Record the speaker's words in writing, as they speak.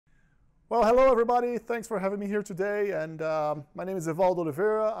Well, hello everybody. Thanks for having me here today. And my name is Evaldo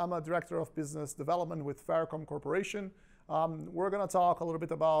Oliveira. I'm a Director of Business Development with FairCom Corporation. We're going to talk a little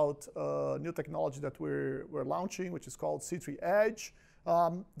bit about a new technology that we're launching, which is called c-treeEDGE,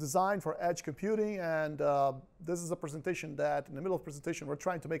 designed for edge computing. And this is a presentation that, in the middle of the presentation, we're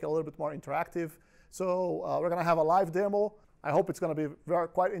trying to make it a little bit more interactive. So we're going to have a live demo. I hope it's going to be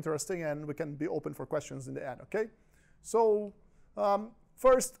quite interesting, and we can be open for questions in the end, okay? So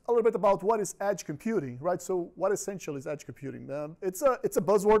first, a little bit about what is edge computing, right? So what essentially is edge computing? It's a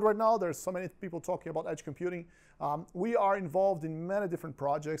buzzword right now. There's so many people talking about edge computing. We are involved in many different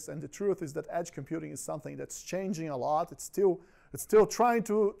projects, and the truth is that edge computing is something that's changing a lot. It's still trying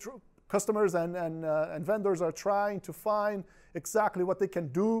to, customers and vendors are trying to find exactly what they can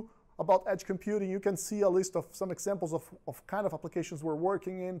do about edge computing. You can see a list of some examples of kind of applications we're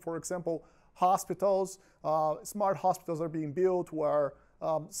working in. For example, hospitals. Smart hospitals are being built where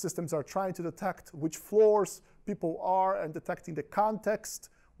systems are trying to detect which floors people are and detecting the context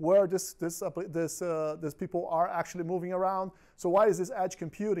where these people are actually moving around. So why is this edge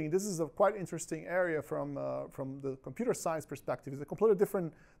computing? This is a quite interesting area from the computer science perspective. It's a completely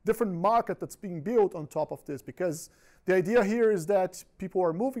different market that's being built on top of this, because the idea here is that people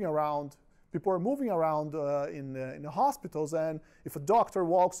are moving around. People are moving around in the hospitals, and if a doctor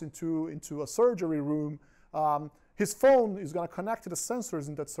walks into a surgery room, his phone is going to connect to the sensors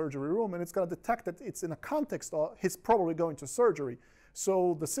in that surgery room, and it's going to detect that it's in a context of he's probably going to surgery.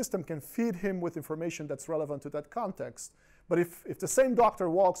 So the system can feed him with information that's relevant to that context. But if the same doctor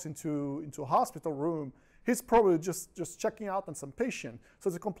walks into a hospital room, he's probably just checking out on some patient. So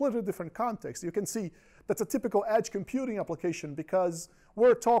it's a completely different context. You can see that's a typical edge computing application, because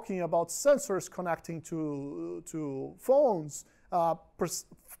we're talking about sensors connecting to phones,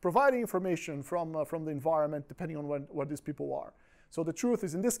 providing information from the environment depending on where these people are. So the truth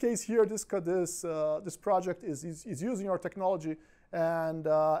is, in this case here, this project is using our technology, and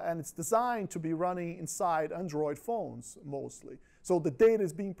it's designed to be running inside Android phones mostly. So the data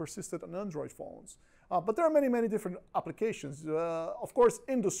is being persisted on Android phones. But there are many different applications. Of course,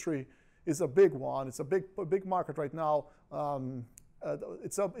 industry is a big one. It's a big market right now.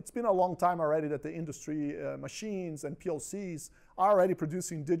 It's been a long time already that the industry machines and PLCs are already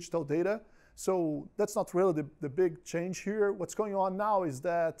producing digital data. So that's not really the big change here. What's going on now is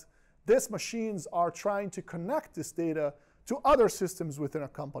that these machines are trying to connect this data to other systems within a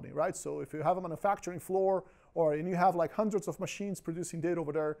company, right? So if you have a manufacturing floor, and you have like hundreds of machines producing data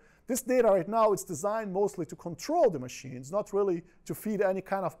over there, this data right now is designed mostly to control the machines, not really to feed any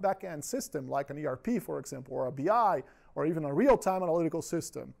kind of back-end system like an ERP, for example, or a BI, or even a real-time analytical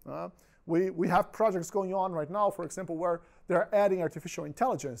system. We have projects going on right now, for example, where they're adding artificial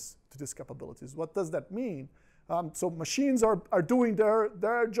intelligence to these capabilities. What does that mean? So machines are doing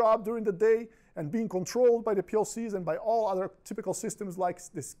their job during the day and being controlled by the PLCs and by all other typical systems like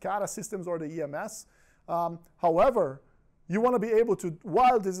the SCADA systems or the EMS. However, you want to be able to,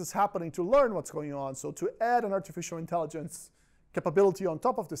 while this is happening, to learn what's going on. So to add an artificial intelligence capability on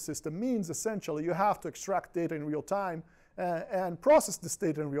top of the system means essentially you have to extract data in real time and process this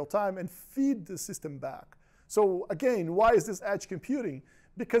data in real time and feed the system back. So again, why is this edge computing?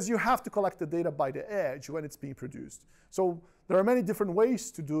 Because you have to collect the data by the edge when it's being produced. So there are many different ways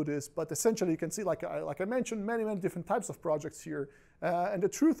to do this, but essentially you can see, like I mentioned, many different types of projects here. And the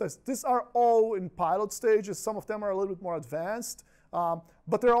truth is, these are all in pilot stages. Some of them are a little bit more advanced,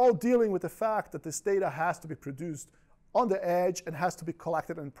 but they're all dealing with the fact that this data has to be produced on the edge and has to be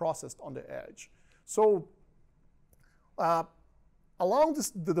collected and processed on the edge. So along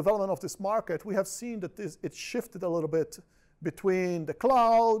the development of this market, we have seen that it shifted a little bit between the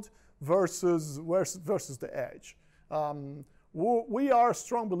cloud versus the edge. We are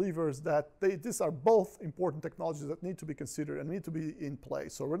strong believers that these are both important technologies that need to be considered and need to be in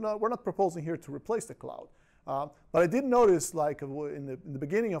place. So we're not proposing here to replace the cloud. But I did notice, like in the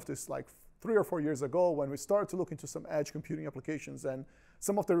beginning of this, like 3 or 4 years ago, when we started to look into some edge computing applications and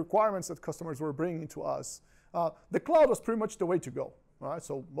some of the requirements that customers were bringing to us, the cloud was pretty much the way to go. Right?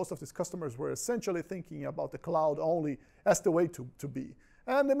 So most of these customers were essentially thinking about the cloud only as the way to be.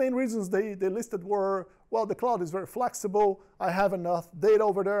 And the main reasons they listed were, well, the cloud is very flexible. I have enough data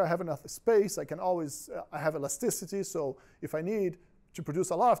over there. I have enough space. I have elasticity. So if I need to produce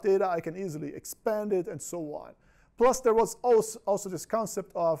a lot of data, I can easily expand it and so on. Plus, there was also this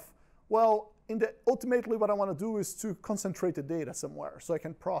concept of, well, ultimately what I want to do is to concentrate the data somewhere so I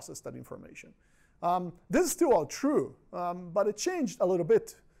can process that information. This is still all true, but it changed a little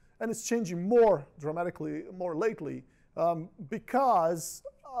bit, and it's changing more dramatically, more lately, because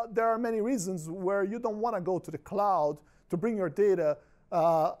there are many reasons where you don't want to go to the cloud to bring your data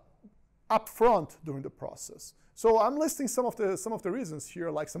upfront during the process. So I'm listing some of the reasons here,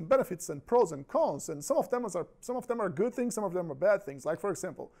 like some benefits and pros and cons, and some of them are good things, some of them are bad things. Like, for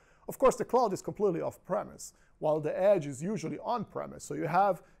example, of course, the cloud is completely off-premise, while the edge is usually on-premise. So you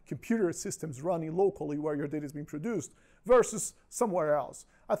have computer systems running locally where your data is being produced versus somewhere else.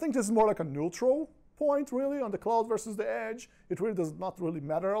 I think this is more like a neutral point, really, on the cloud versus the edge. It really does not really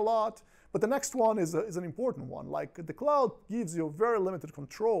matter a lot. But the next one is an important one. Like, the cloud gives you very limited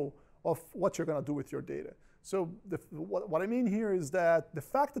control of what you're going to do with your data. So what I mean here is that the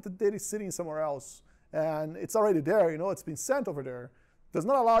fact that the data is sitting somewhere else and it's already there, it's been sent over there, does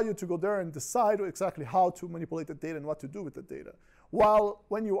not allow you to go there and decide exactly how to manipulate the data and what to do with the data. While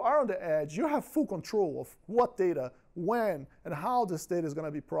when you are on the edge, you have full control of what data, when, and how this data is going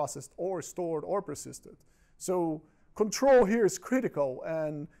to be processed or stored or persisted. So control here is critical,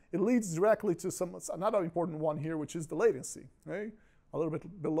 and it leads directly to another important one here, which is the latency, right? A little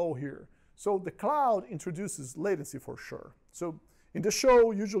bit below here. So the cloud introduces latency for sure. So in the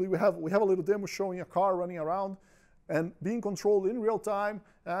show, usually we have a little demo showing a car running around and being controlled in real time.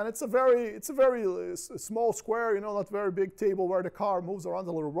 And it's a very small square, not very big table where the car moves around,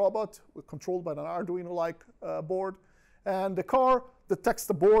 a little robot controlled by an Arduino-like board. And the car detects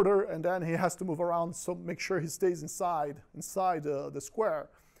the border, and then he has to move around, so make sure he stays inside the square.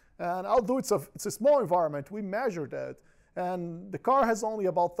 And although it's a small environment, we measure that. And the car has only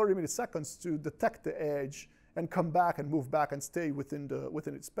about 30 milliseconds to detect the edge and come back and move back and stay within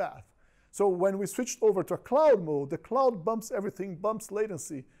its path. So when we switched over to a cloud mode, the cloud bumps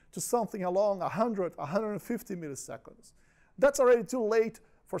latency to something along 100, 150 milliseconds. That's already too late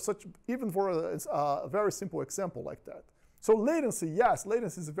for even for a very simple example like that. So latency, yes,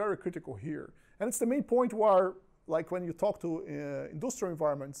 latency is very critical here. And it's the main point where, like when you talk to industrial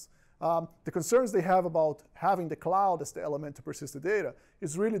environments, the concerns they have about having the cloud as the element to persist the data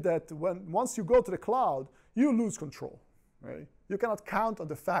is really that once you go to the cloud, you lose control, right? You cannot count on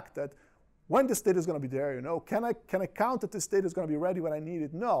the fact that when this data is going to be there, can I count that this data is going to be ready when I need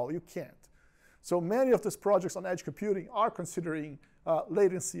it? No, you can't. So many of these projects on edge computing are considering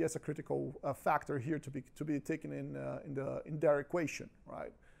latency as a critical factor here to be taken in their equation,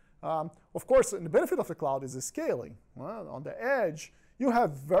 right? Of course, the benefit of the cloud is the scaling. Well, on the edge, you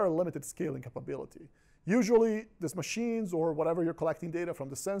have very limited scaling capability. Usually, these machines or whatever you're collecting data from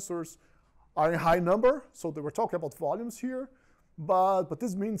the sensors are in high number, so we're talking about volumes here. But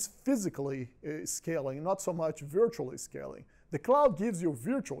this means physically scaling, not so much virtually scaling. The cloud gives you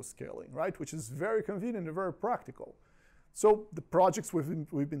virtual scaling, right, which is very convenient and very practical. So the projects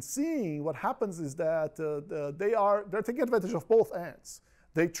we've been seeing, what happens is that they're taking advantage of both ends.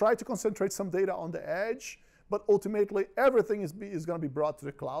 They try to concentrate some data on the edge, but ultimately everything is going to be brought to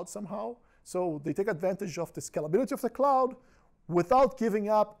the cloud somehow. So they take advantage of the scalability of the cloud without giving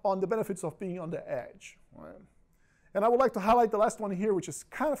up on the benefits of being on the edge, right? And I would like to highlight the last one here, which is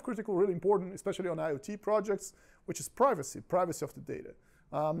kind of critical, really important, especially on IoT projects, which is privacy of the data.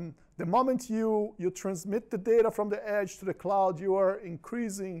 The moment you transmit the data from the edge to the cloud, you are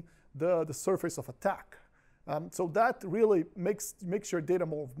increasing the surface of attack. So that really makes your data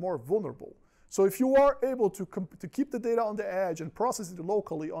more vulnerable. So if you are able to keep the data on the edge and process it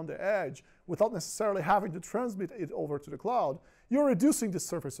locally on the edge without necessarily having to transmit it over to the cloud, you're reducing the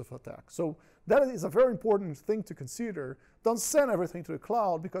surface of attack. So that is a very important thing to consider. Don't send everything to the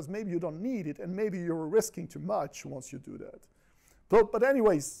cloud because maybe you don't need it and maybe you're risking too much once you do that. But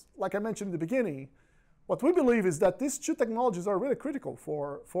anyways, like I mentioned in the beginning, what we believe is that these two technologies are really critical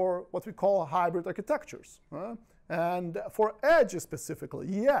for what we call hybrid architectures. And for edge specifically,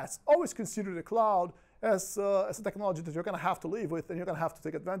 yes, always consider the cloud as a technology that you're going to have to live with and you're going to have to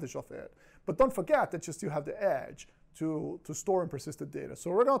take advantage of it. But don't forget that you still have the edge to store and persist the data. So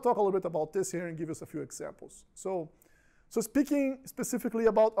we're going to talk a little bit about this here and give us a few examples. So speaking specifically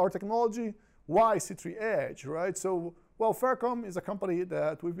about our technology, why c-treeEDGE, right? So, well, FairCom is a company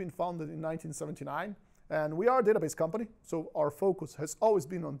that we've been founded in 1979, and we are a database company, so our focus has always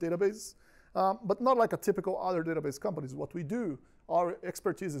been on database, but not like a typical other database companies. What we do, our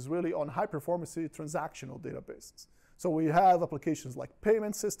expertise is really on high-performance transactional databases. So we have applications like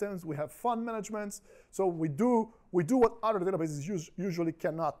payment systems, we have fund management. So we do what other databases usually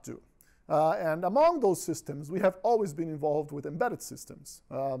cannot do. And among those systems, we have always been involved with embedded systems,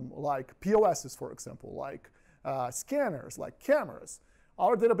 like POSs, for example, like scanners, like cameras.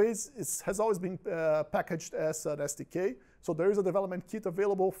 Our database has always been packaged as an SDK. So there is a development kit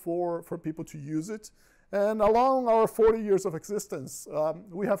available for people to use it. And along our 40 years of existence,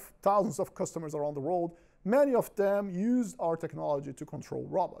 we have thousands of customers around the world. Many of them use our technology to control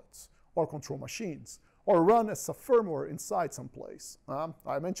robots or control machines or run as a firmware inside someplace.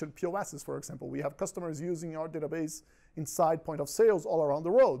 I mentioned POSs, for example. We have customers using our database inside point of sales all around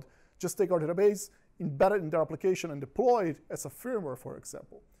the world. Just take our database, embed it in their application, and deploy it as a firmware, for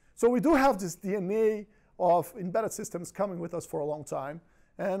example. So we do have this DNA of embedded systems coming with us for a long time.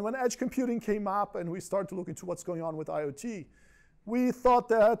 And when edge computing came up and we started to look into what's going on with IoT, we thought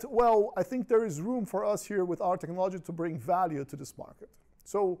that, well, I think there is room for us here with our technology to bring value to this market.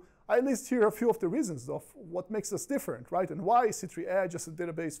 So I list here a few of the reasons of what makes us different, right? And why c-treeEDGE is a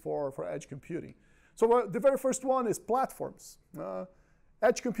database for edge computing. So the very first one is platforms.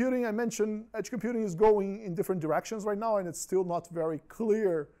 Edge computing, I mentioned, edge computing is going in different directions right now, and it's still not very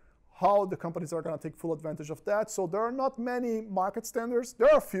clear how the companies are going to take full advantage of that. So there are not many market standards.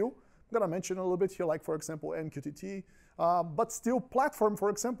 There are a few. I'm going to mention a little bit here, like, for example, MQTT. But still, platform, for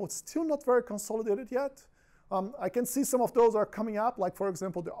example, it's still not very consolidated yet. I can see some of those are coming up, like, for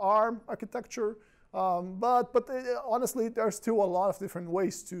example, the ARM architecture. But honestly, there's still a lot of different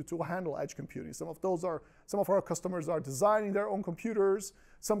ways to handle edge computing. Some of our customers are designing their own computers.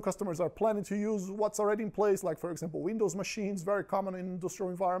 Some customers are planning to use what's already in place, like, for example, Windows machines, very common in industrial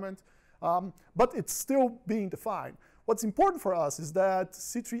environment. But it's still being defined. What's important for us is that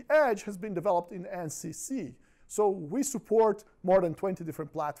c-treeEDGE has been developed in NCC. So we support more than 20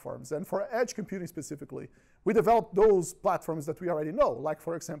 different platforms. And for edge computing specifically, we developed those platforms that we already know. Like,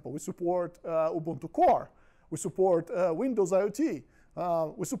 for example, we support Ubuntu Core. We support Windows IoT.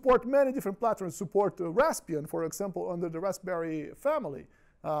 We support many different platforms. We support Raspbian, for example, under the Raspberry family.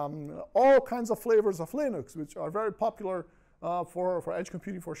 All kinds of flavors of Linux, which are very popular for edge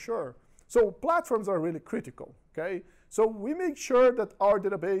computing for sure. So platforms are really critical, okay? So we make sure that our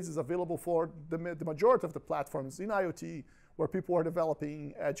database is available for the majority of the platforms in IoT where people are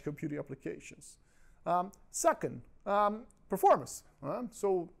developing edge computing applications. Second, performance.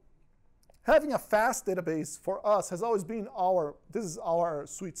 So having a fast database for us has always been this is our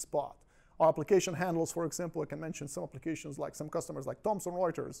sweet spot. Our application handles, for example, I can mention some applications like some customers like Thomson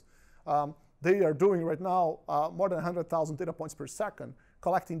Reuters. They are doing right now more than 100,000 data points per second,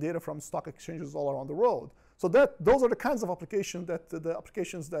 collecting data from stock exchanges all around the world. So those are the kinds of applications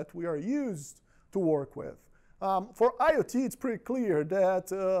that we are used to work with. For IoT, it's pretty clear that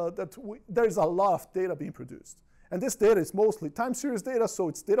there's a lot of data being produced. And this data is mostly time series data, so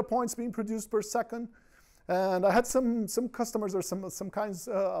it's data points being produced per second. And I had some customers or some kinds,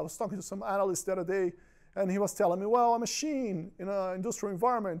 I was talking to some analyst the other day, and he was telling me, well, a machine in an industrial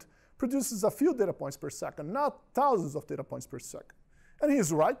environment produces a few data points per second, not thousands of data points per second. And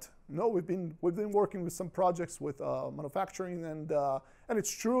he's right. We've been working with some projects with manufacturing, and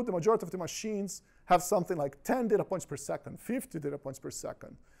it's true, the majority of the machines have something like 10 data points per second, 50 data points per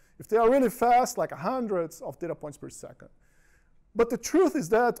second. If they are really fast, like hundreds of data points per second. But the truth is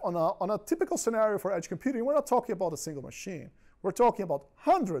that on a typical scenario for edge computing, we're not talking about a single machine. We're talking about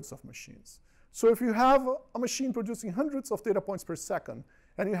hundreds of machines. So if you have a machine producing hundreds of data points per second,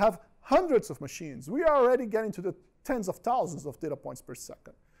 and you have hundreds of machines, we are already getting to the tens of thousands of data points per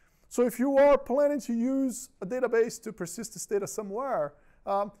second. So if you are planning to use a database to persist this data somewhere,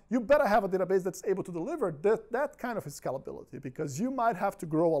 you better have a database that's able to deliver that kind of scalability, because you might have to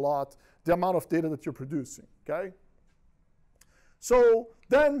grow a lot the amount of data that you're producing, okay? So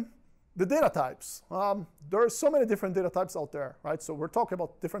then the data types. There are so many different data types out there, right? So we're talking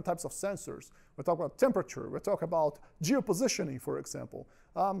about different types of sensors. We're talking about temperature. We're talking about geopositioning, for example.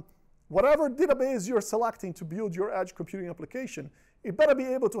 Whatever database you're selecting to build your edge computing application, it better be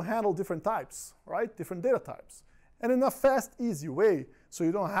able to handle different types, right? Different data types. And in a fast, easy way, so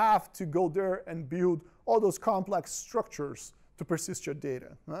you don't have to go there and build all those complex structures to persist your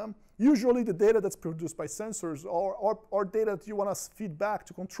data. Usually the data that's produced by sensors or data that you want to feed back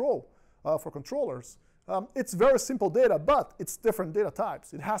to control for controllers, it's very simple data, but it's different data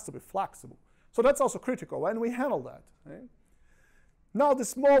types. It has to be flexible. So that's also critical, and we handle that. Right? Now the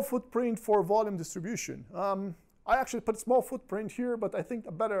small footprint for volume distribution. I actually put small footprint here, but I think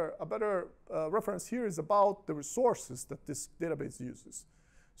a better reference here is about the resources that this database uses.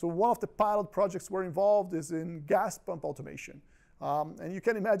 So one of the pilot projects we're involved is in gas pump automation. And you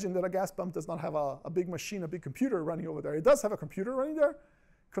can imagine that a gas pump does not have a big machine, a big computer running over there. It does have a computer running there,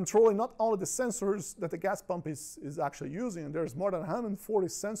 controlling not only the sensors that the gas pump is actually using, and there's more than 140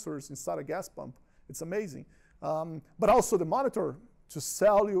 sensors inside a gas pump. It's amazing. But also the monitor to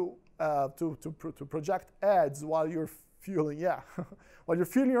sell you, to project ads while you're fueling, while you're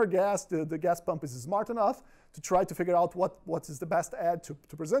fueling your gas, the gas pump is smart enough to try to figure out what is the best ad to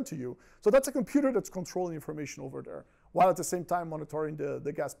present to you. So that's a computer that's controlling information over there, while at the same time monitoring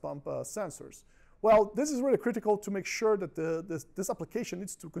the gas pump sensors. Well, this is really critical to make sure that this application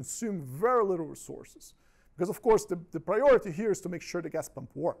needs to consume very little resources. Because of course, the priority here is to make sure the gas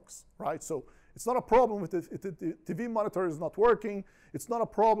pump works, right? So it's not a problem if the TV monitor is not working. It's not a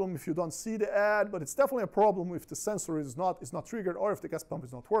problem if you don't see the ad, but it's definitely a problem if the sensor is not triggered or if the gas pump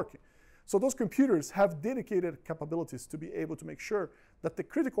is not working. So those computers have dedicated capabilities to be able to make sure that the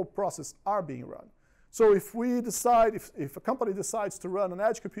critical processes are being run. So if we decide, if a company decides to run an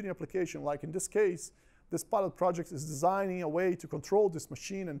edge computing application, like in this case, this pilot project is designing a way to control this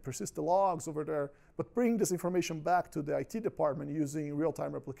machine and persist the logs over there, but bring this information back to the IT department using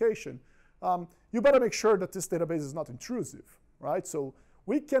real-time replication, you better make sure that this database is not intrusive, right? So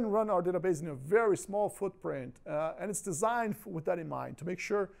we can run our database in a very small footprint, and it's designed with that in mind, to make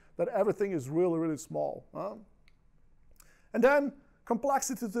sure that everything is really, really small. And then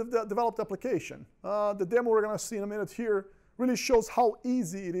complexity to the developed application. The demo we're going to see in a minute here really shows how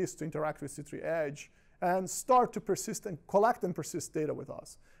easy it is to interact with c-treeEDGE and start to persist and collect and persist data with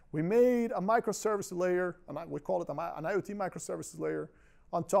us. We made a microservice layer, and we call it an IoT microservices layer,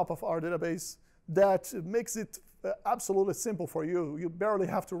 on top of our database that makes it absolutely simple for you. You barely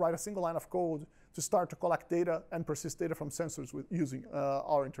have to write a single line of code to start to collect data and persist data from sensors using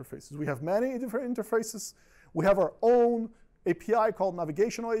our interfaces. We have many different interfaces. We have our own API called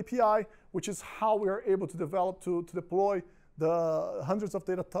Navigational API, which is how we are able to develop to deploy the hundreds of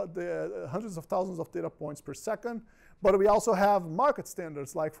thousands of data points per second. But we also have market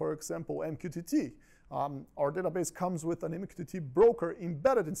standards, like, for example, MQTT. Our database comes with an MQTT broker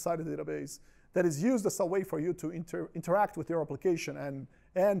embedded inside the database that is used as a way for you to interact with your application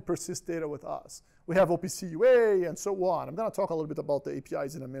and persist data with us. We have OPC UA and so on. I'm going to talk a little bit about the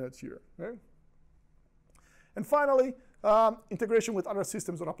APIs in a minute here. Okay? And finally, integration with other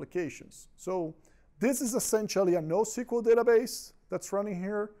systems or applications. So this is essentially a NoSQL database that's running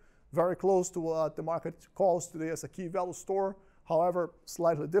here, very close to what the market calls today as a key value store. However,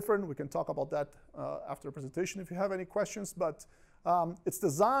 slightly different. We can talk about that after the presentation if you have any questions. But it's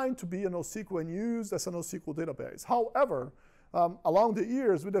designed to be a NoSQL and used as a NoSQL database. However, along the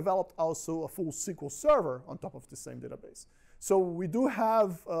years, we developed also a full SQL server on top of the same database. So we do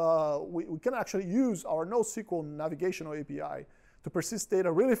have, we can actually use our NoSQL navigational API to persist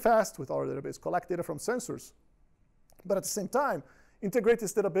data really fast with our database, collect data from sensors. But at the same time, integrate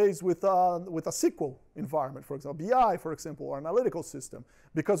this database with a SQL environment, for example, BI, for example, or analytical system,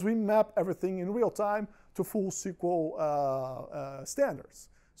 because we map everything in real time to full SQL standards.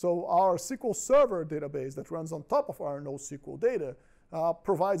 So our SQL Server database that runs on top of our NoSQL data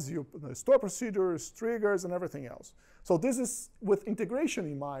provides you store procedures, triggers, and everything else. So this is with integration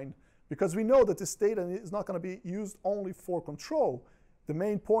in mind, because we know that this data is not going to be used only for control. The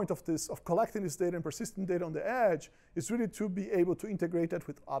main point of collecting this data and persisting data on the edge is really to be able to integrate that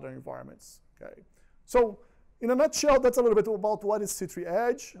with other environments. Okay. So in a nutshell, that's a little bit about what is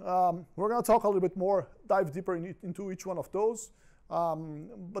c-treeEDGE. We're going to talk a little bit more, dive deeper into each one of those.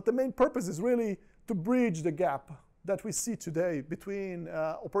 But the main purpose is really to bridge the gap that we see today between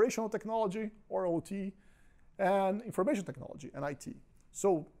operational technology, or OT, and information technology, and IT.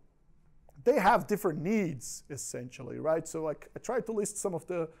 So they have different needs, essentially, right? So I tried to list some of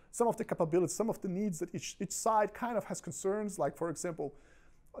the capabilities, some of the needs that each side kind of has concerns. Like, for example,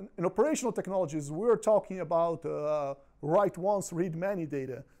 in operational technologies, we're talking about write once, read many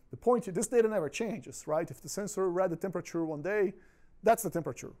data. The point is, this data never changes, right? If the sensor read the temperature one day, that's the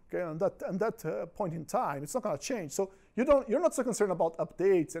temperature, okay? And that point in time, it's not going to change. So you're not so concerned about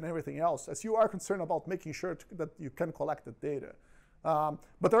updates and everything else as you are concerned about making sure that you can collect the data.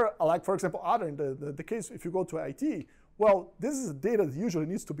 But there are, like, for example, in the case if you go to IT, well, this is data that usually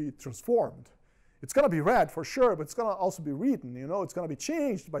needs to be transformed. It's going to be read for sure, but it's going to also be written. You know, it's going to be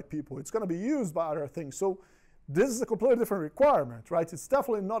changed by people. It's going to be used by other things. So this is a completely different requirement, right? It's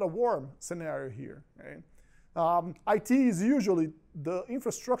definitely not a warm scenario here. Okay? IT is usually, the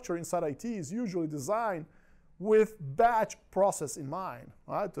infrastructure inside IT is usually designed with batch process in mind,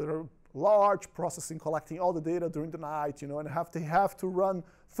 right? There are large processing collecting all the data during the night, you know, and they have to run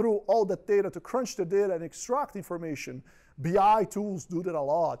through all that data to crunch the data and extract information. BI tools do that a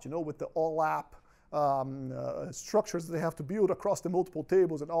lot, you know, with the OLAP structures that they have to build across the multiple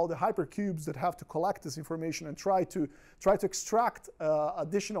tables and all the hypercubes that have to collect this information and try to extract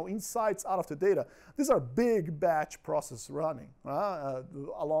additional insights out of the data. These are big batch processes running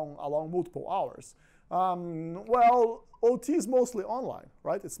along multiple hours. Well, OT is mostly online,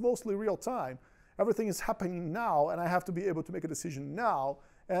 right? It's mostly real time. Everything is happening now, and I have to be able to make a decision now.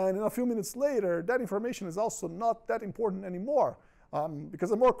 And in a few minutes later, that information is also not that important anymore,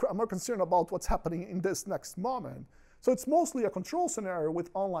 because I'm more concerned about what's happening in this next moment. So it's mostly a control scenario with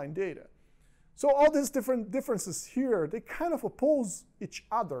online data. So all these different differences here, they kind of oppose each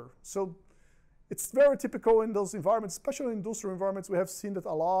other. So it's very typical in those environments, especially in industrial environments. We have seen that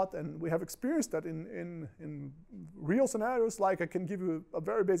a lot, and we have experienced that in real scenarios. Like I can give you a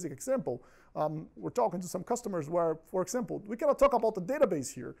very basic example. We're talking to some customers where, for example, we cannot talk about the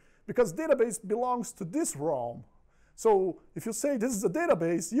database here because database belongs to this realm. So if you say this is a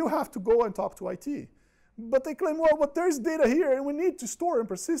database, you have to go and talk to IT. But they claim, well, but there's data here, and we need to store and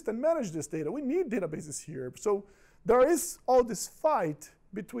persist and manage this data. We need databases here. So there is all this fight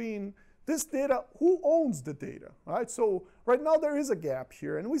between this data, who owns the data, right? So right now there is a gap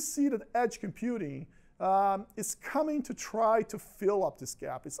here, and we see that edge computing is coming to try to fill up this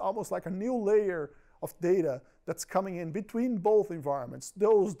gap. It's almost like a new layer of data that's coming in between both environments.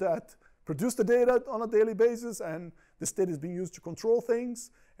 Those that produce the data on a daily basis, and this data is being used to control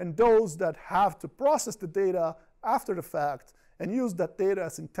things, and those that have to process the data after the fact and use that data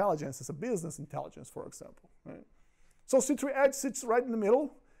as intelligence, as a business intelligence, for example. Right? So c-treeEDGE sits right in the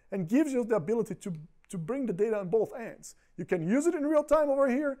middle and gives you the ability to bring the data on both ends. You can use it in real time over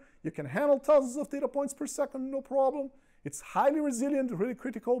here. You can handle thousands of data points per second, no problem. It's highly resilient, really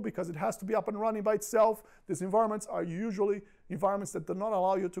critical, because it has to be up and running by itself. These environments are usually environments that do not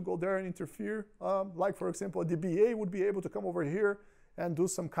allow you to go there and interfere. Like, for example, a DBA would be able to come over here and do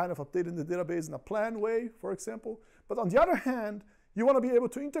some kind of update in the database in a planned way, for example. But on the other hand, you want to be able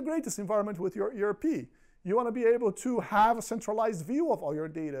to integrate this environment with your ERP. You want to be able to have a centralized view of all your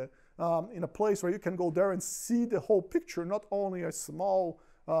data in a place where you can go there and see the whole picture, not only a small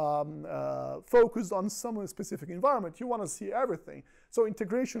focus on some specific environment. You want to see everything. So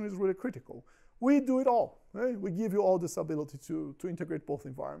integration is really critical. We do it all. Right? We give you all this ability to integrate both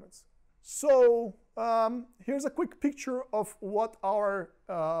environments. So here's a quick picture of what our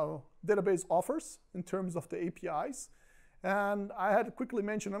database offers in terms of the APIs. And I had to quickly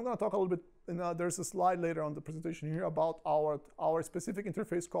mention, I'm going to talk a little bit, there's a slide later on the presentation here about our specific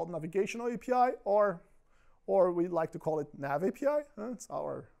interface called Navigational API, or we like to call it Nav API. It's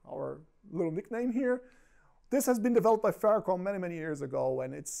our little nickname here. This has been developed by FairCom many, many years ago,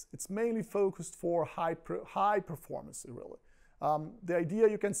 and it's mainly focused for high performance, really. The idea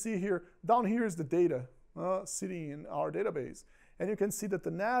you can see here, down here is the data sitting in our database. And you can see that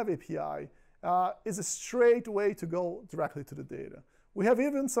the Nav API is a straight way to go directly to the data. We have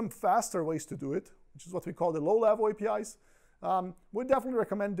even some faster ways to do it, which is what we call the low-level APIs. We definitely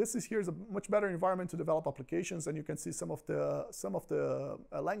recommend this. Here is a much better environment to develop applications, and you can see some of the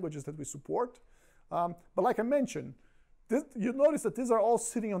languages that we support. But like I mentioned, you notice that these are all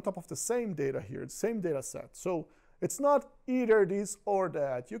sitting on top of the same data here, the same data set. So it's not either this or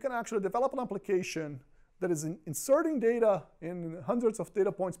that. You can actually develop an application that is inserting data in hundreds of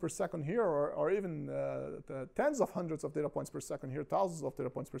data points per second here, or even tens of hundreds of data points per second here, thousands of data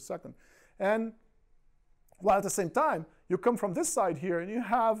points per second. And while at the same time, you come from this side here and you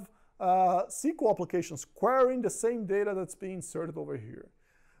have SQL applications querying the same data that's being inserted over here.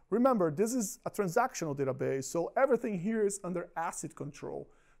 Remember, this is a transactional database, so everything here is under ACID control.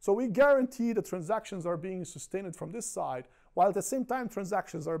 So we guarantee the transactions are being sustained from this side, while at the same time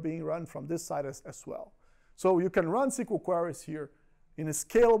transactions are being run from this side as well. So you can run SQL queries here in a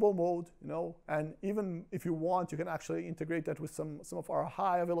scalable mode, and even if you want, you can actually integrate that with some of our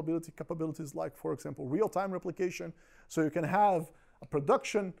high availability capabilities, like, for example, real-time replication. So you can have a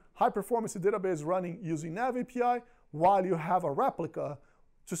production high-performance database running using Nav API, while you have a replica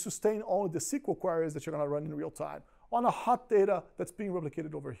to sustain only the SQL queries that you're going to run in real time on a hot data that's being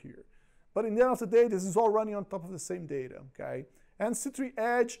replicated over here. But in the end of the day, this is all running on top of the same data, okay? And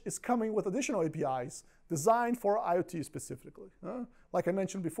c-treeEDGE is coming with additional APIs designed for IoT specifically. Like I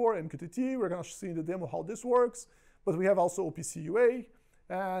mentioned before, MQTT, we're going to see in the demo how this works, but we have also OPC UA,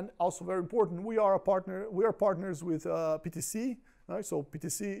 and also very important, we are partners with PTC. Right? So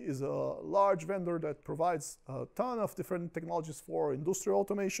PTC is a large vendor that provides a ton of different technologies for industrial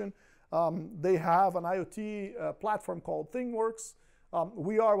automation. They have an IoT platform called ThingWorx.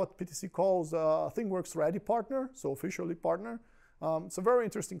 We are what PTC calls a ThingWorx ready partner, so officially partner. It's a very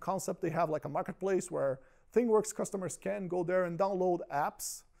interesting concept. They have like a marketplace where ThingWorx customers can go there and download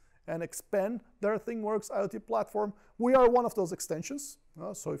apps and expand their ThingWorx IoT platform. We are one of those extensions.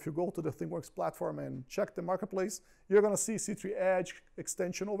 So if you go to the ThingWorx platform and check the marketplace, you're going to see c-treeEDGE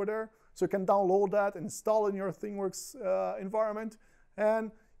extension over there. So you can download that and install in your ThingWorx environment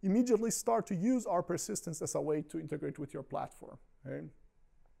and immediately start to use our persistence as a way to integrate with your platform. Okay?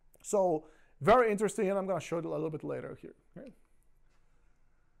 So very interesting, and I'm going to show it a little bit later here. Okay?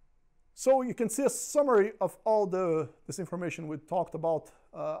 So you can see a summary of all this information we talked about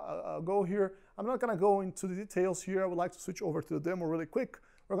ago here. I'm not going to go into the details here. I would like to switch over to the demo really quick.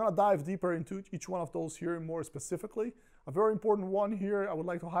 We're going to dive deeper into each one of those here more specifically. A very important one here I would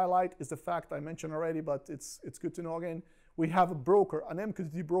like to highlight is the fact I mentioned already, but it's good to know again. We have a broker, an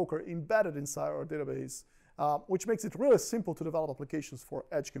MQTT broker embedded inside our database, which makes it really simple to develop applications for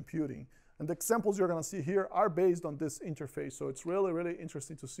edge computing. And the examples you're going to see here are based on this interface. So it's really, really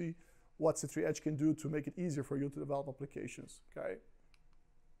interesting to see what c-treeEDGE can do to make it easier for you to develop applications. Okay.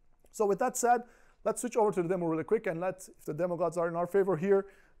 So with that said, let's switch over to the demo really quick, and if the demo gods are in our favor here,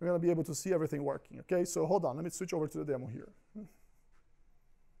 we're going to be able to see everything working. Okay, so hold on, let me switch over to the demo here.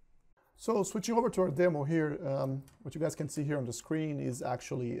 So switching over to our demo here, what you guys can see here on the screen is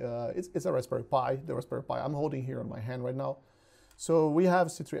actually, it's a Raspberry Pi, the Raspberry Pi I'm holding here in my hand right now. So we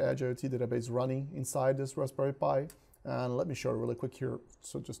have c-treeEDGE IoT Database running inside this Raspberry Pi. And let me show you really quick here,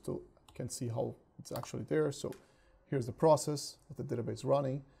 so just to can see how it's actually there. So here's the process of the database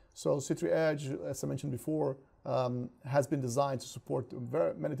running. So c-treeEDGE, as I mentioned before, has been designed to support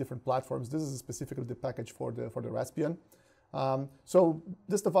very many different platforms. This is specifically the package for the Raspbian. So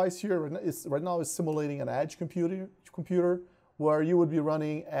this device here right now is simulating an edge computer where you would be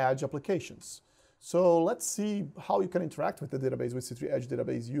running edge applications. So let's see how you can interact with the database, with c-treeEDGE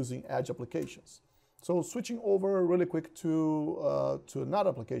database using edge applications. So switching over really quick to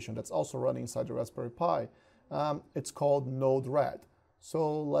another application that's also running inside the Raspberry Pi. It's called Node-RED.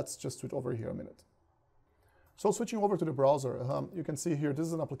 So let's just switch over here a minute. So switching over to the browser, you can see here, this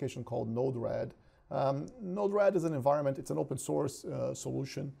is an application called Node-RED. Node-RED is an environment, it's an open source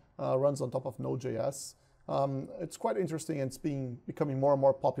solution, runs on top of Node.js. It's quite interesting, and it's becoming more and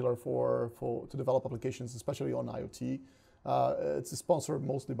more popular to develop applications, especially on IoT. It's sponsored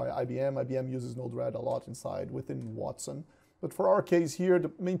mostly by IBM. IBM uses Node-RED a lot within Watson. But for our case here,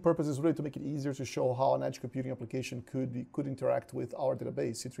 the main purpose is really to make it easier to show how an edge computing application could interact with our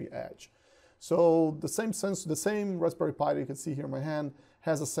database, c-treeEDGE. So the same Raspberry Pi that you can see here in my hand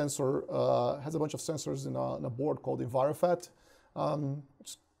has a sensor, has a bunch of sensors in a board called EnviroFET.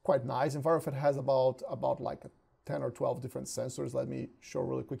 It's quite nice. EnviroFET has about like 10 or 12 different sensors. Let me show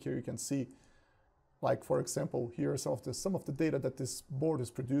really quick here. You can see, like for example, here some of the data that this board is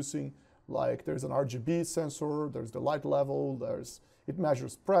producing. Like there's an RGB sensor, there's the light level, it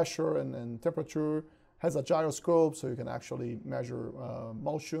measures pressure and temperature, has a gyroscope, so you can actually measure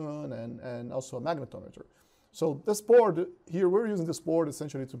motion, and also a magnetometer. So this board here, we're using this board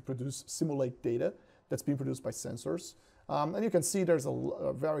essentially to simulate data that's being produced by sensors. And you can see there's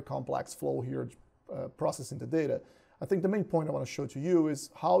a very complex flow here processing the data. I think the main point I want to show to you is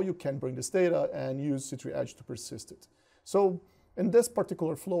how you can bring this data and use c-treeEDGE to persist it. So in this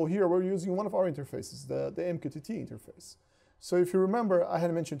particular flow here, we're using one of our interfaces, the MQTT interface. So if you remember, I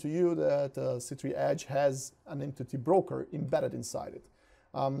had mentioned to you that c-treeEDGE has an MQTT broker embedded inside it.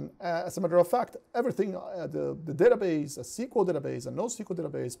 As a matter of fact, everything, the database, a SQL database, a NoSQL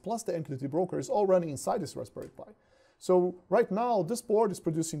database, plus the MQTT broker is all running inside this Raspberry Pi. So right now, this board is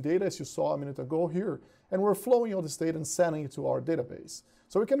producing data, as you saw a minute ago here, and we're flowing all this data and sending it to our database.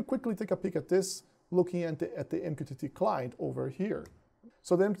 So we can quickly take a peek at this, looking at the MQTT client over here.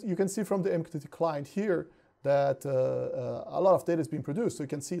 So then you can see from the MQTT client here that a lot of data is being produced. So you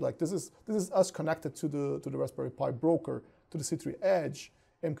can see like this is us connected to the Raspberry Pi broker, to the c-treeEDGE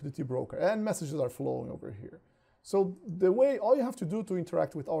MQTT broker, and messages are flowing over here. So all you have to do to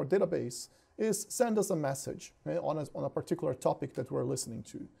interact with our database is send us a message on a particular topic that we're listening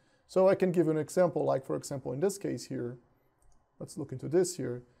to. So I can give you an example, like for example in this case here, let's look into this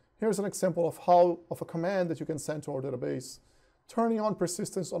here. Here's an example of a command that you can send to our database, turning on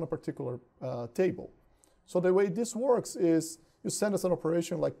persistence on a particular table. So the way this works is you send us an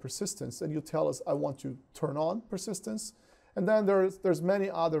operation like persistence, and you tell us, I want to turn on persistence, and then there's many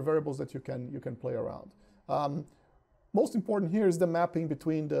other variables that you can play around. Most important here is the mapping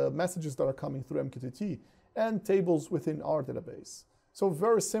between the messages that are coming through MQTT and tables within our database. So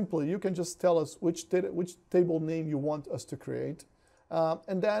very simply, you can just tell us which table name you want us to create,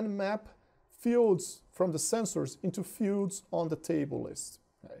 and then map fields from the sensors into fields on the table list.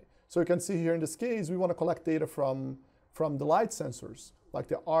 Okay? So you can see here in this case, we want to collect data from the light sensors, like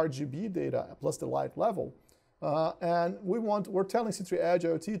the RGB data plus the light level. And we're telling c-treeEDGE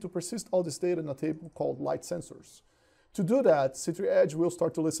IoT to persist all this data in a table called light sensors. To do that, c-treeEDGE will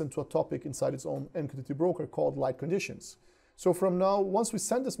start to listen to a topic inside its own MQTT broker called light conditions. So from now, once we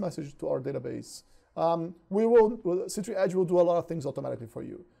send this message to our database, c-treeEDGE will do a lot of things automatically for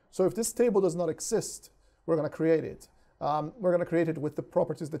you. So if this table does not exist, we're going to create it. We're going to create it with the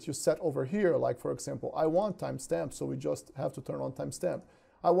properties that you set over here. Like for example, I want timestamp, so we just have to turn on timestamp.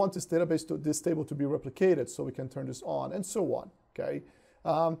 I want this table to be replicated, so we can turn this on, and so on. Okay.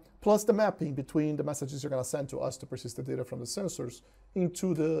 plus the mapping between the messages you're going to send to us to persist the data from the sensors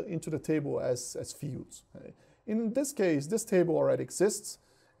into the table as fields. Okay? In this case, this table already exists,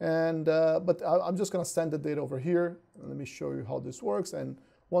 and but I'm just going to send the data over here. Let me show you how this works. And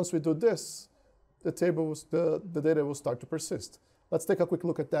once we do this, the data will start to persist. Let's take a quick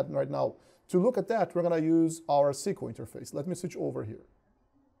look at that right now. To look at that, we're going to use our SQL interface. Let me switch over here.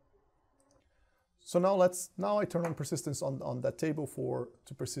 So now I turn on persistence on that table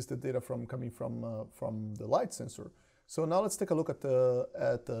to persist the data coming from the light sensor. So now let's take a look at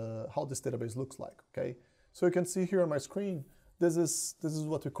how this database looks like. Okay, so you can see here on my screen, this is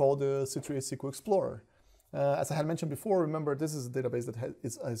what we call the c-treeEDGE SQL Explorer. As I had mentioned before, remember this is a database that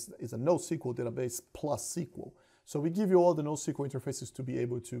is a NoSQL database plus SQL. So we give you all the NoSQL interfaces to be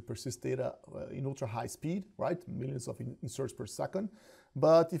able to persist data in ultra high speed, right? Millions of inserts per second.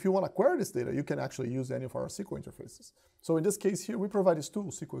 But if you want to query this data, you can actually use any of our SQL interfaces. So in this case here, we provide this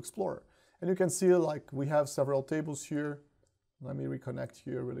tool, SQL Explorer. And you can see like we have several tables here. Let me reconnect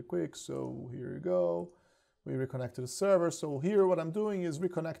here really quick. So here you go. We reconnect to the server. So here what I'm doing is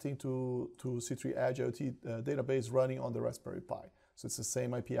reconnecting to c-treeEDGE IoT database running on the Raspberry Pi. So it's the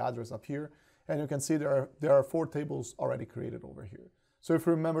same IP address up here. And you can see there are 4 tables already created over here. So if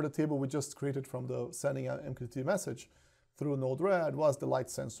you remember the table we just created from the sending an MQTT message through Node-RED was the light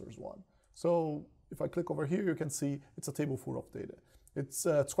sensors one. So if I click over here, you can see it's a table full of data.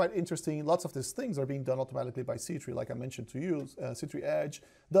 It's quite interesting. Lots of these things are being done automatically by c-tree. Like I mentioned to you, c-treeEDGE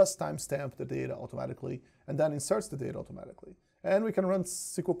does timestamp the data automatically and then inserts the data automatically. And we can run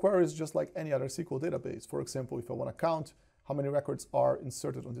SQL queries just like any other SQL database. For example, if I want to count how many records are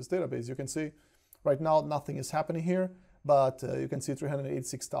inserted on this database, you can see right now nothing is happening here, but you can see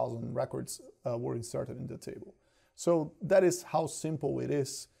 386,000 records were inserted in the table. So that is how simple it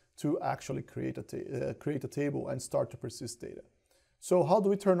is to actually create a table and start to persist data. So how do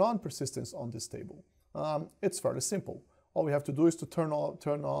we turn on persistence on this table? It's fairly simple. All we have to do is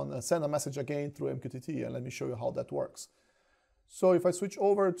to send a message again through MQTT, and let me show you how that works. So if I switch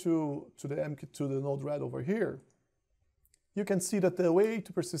over to the Node-RED over here, you can see that the way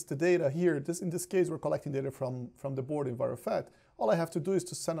to persist the data here, in this case, we're collecting data from the board in Envirofet. All I have to do is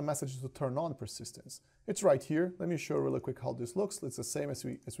to send a message to turn on persistence. It's right here. Let me show you really quick how this looks. It's the same as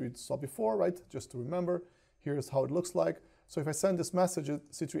we saw before, right? Just to remember, here's how it looks like. So if I send this message,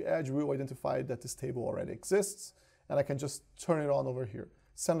 c-treeEDGE will identify that this table already exists, and I can just turn it on over here.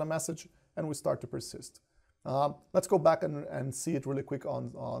 Send a message, and we start to persist. Let's go back and see it really quick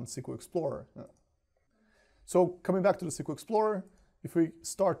on SQL Explorer. So coming back to the SQL Explorer, if we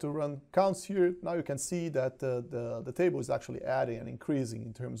start to run counts here, now you can see that the table is actually adding and increasing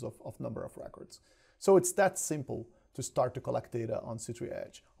in terms of number of records. So it's that simple to start to collect data on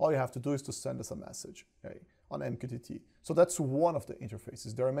c-treeEDGE. All you have to do is to send us a message, okay, on MQTT. So that's one of the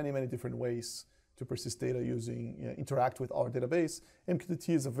interfaces. There are many, many different ways to persist data using, interact with our database. MQTT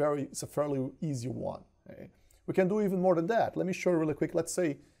is a fairly easy one. Okay? We can do even more than that. Let me show you really quick. Let's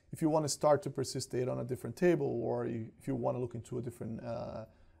say if you want to start to persist data on a different table, or if you want to look into a different,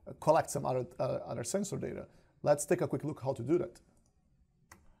 collect some other sensor data. Let's take a quick look how to do that.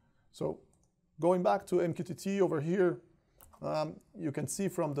 So going back to MQTT over here, you can see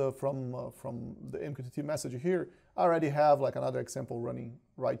from the MQTT message here, I already have like another example running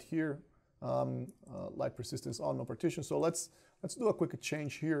right here, light persistence on no partition. So let's do a quick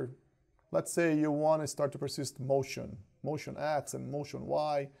change here. Let's say you want to start to persist motion X and motion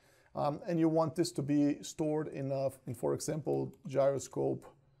Y, and you want this to be stored in for example, gyroscope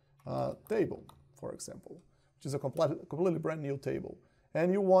table, for example, which is a completely brand new table.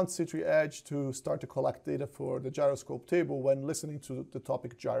 And you want c-treeEDGE to start to collect data for the gyroscope table when listening to the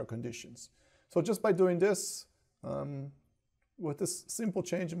topic gyro conditions. So just by doing this, with this simple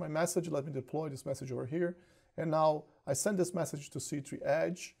change in my message, let me deploy this message over here. And now I send this message to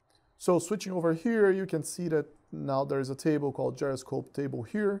c-treeEDGE. So switching over here, you can see that now there is a table called gyroscope table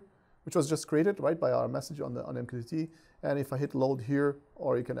here, which was just created, right, by our message on MQTT. And if I hit load here,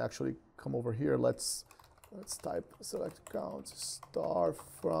 or you can actually come over here, let's type select count star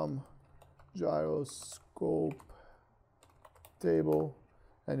from gyroscope table,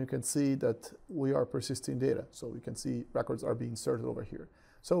 and you can see that we are persisting data. So we can see records are being inserted over here.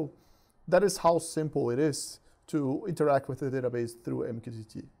 So that is how simple it is to interact with the database through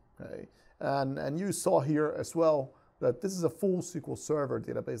MQTT. Okay? And you saw here as well that this is a full SQL Server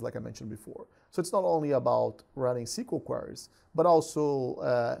database, like I mentioned before. So it's not only about running SQL queries, but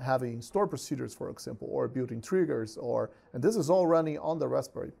also having store procedures, for example, or built-in triggers, and this is all running on the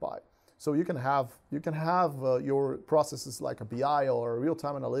Raspberry Pi. So you can have your processes like a BI or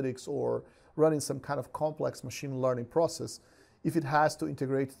real-time analytics, or running some kind of complex machine learning process if it has to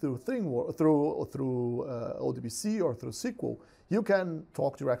integrate through ODBC or through SQL, you can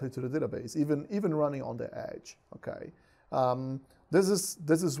talk directly to the database, even running on the edge. Okay,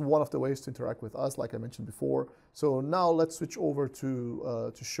 this is one of the ways to interact with us, like I mentioned before. So now let's switch over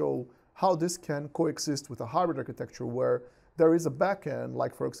to show how this can coexist with a hybrid architecture where there is a backend,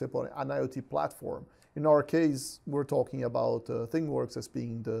 like for example an IoT platform. In our case, we're talking about ThingWorx as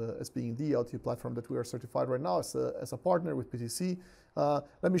being the IoT platform that we are certified right now as a partner with PTC.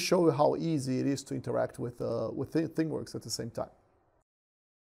 Let me show you how easy it is to interact with ThingWorx at the same time.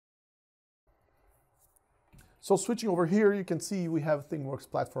 So switching over here, you can see we have ThingWorx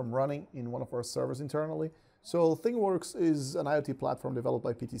platform running in one of our servers internally. So ThingWorx is an IoT platform developed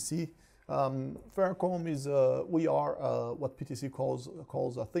by PTC. FairCom is we are what PTC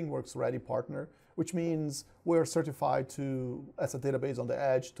calls a ThingWorx ready partner, which means we're certified as a database on the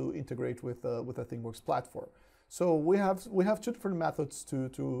edge to integrate with a ThingWorx platform. So we have two different methods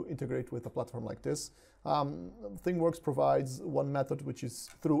to integrate with a platform like this. ThingWorx provides one method, which is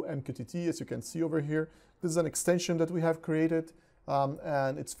through MQTT, as you can see over here. This is an extension that we have created,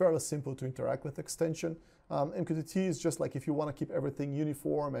 and it's fairly simple to interact with extension. MQTT is just like if you want to keep everything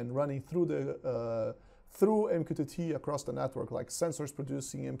uniform and running through MQTT across the network, like sensors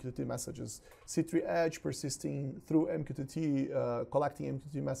producing MQTT messages, c-treeEDGE persisting through MQTT, collecting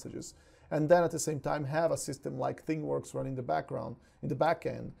MQTT messages, and then at the same time have a system like ThingWorx running in the background, in the back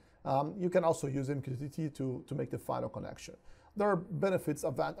end. You can also use MQTT to make the final connection. There are benefits,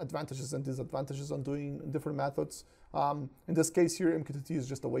 advantages, and disadvantages on doing different methods. In this case here, MQTT is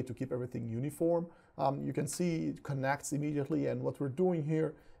just a way to keep everything uniform. You can see it connects immediately, and what we're doing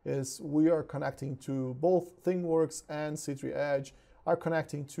here is we are connecting to both ThingWorx and c-treeEDGE are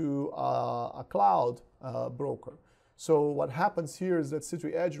connecting to a cloud broker. So what happens here is that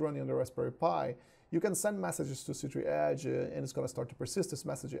c-treeEDGE running on the Raspberry Pi, you can send messages to c-treeEDGE and it's going to start to persist this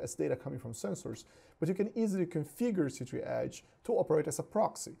message as data coming from sensors. But you can easily configure c-treeEDGE to operate as a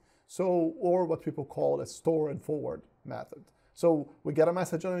proxy. So, or what people call a store and forward method. So we get a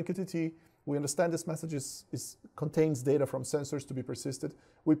message on MQTT. We understand this message contains data from sensors to be persisted.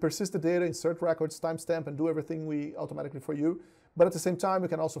 We persist the data, insert records, timestamp, and do everything automatically for you. But at the same time, we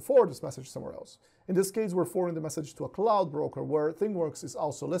can also forward this message somewhere else. In this case, we're forwarding the message to a cloud broker where ThingWorx is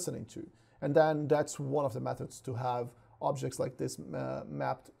also listening to. And then that's one of the methods to have objects like this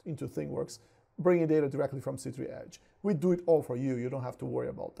mapped into ThingWorx, bringing data directly from c-treeEDGE. We do it all for you. You don't have to worry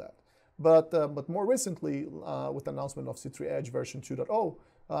about that. But more recently, with the announcement of c-treeEDGE version 2.0,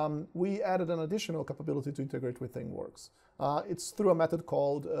 we added an additional capability to integrate with ThingWorx. It's through a method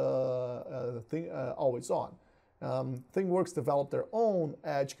called always on. ThingWorx developed their own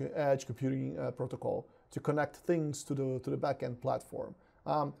edge computing protocol to connect things to the backend platform.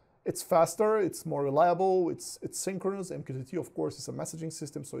 It's faster, it's more reliable, it's synchronous. MQTT, of course, is a messaging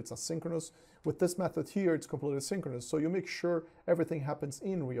system, so it's asynchronous. With this method here, it's completely synchronous, so you make sure everything happens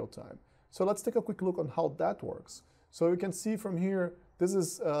in real time. So let's take a quick look on how that works. So you can see from here, this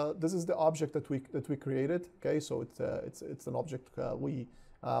is the object that we created. Okay, so it's an object we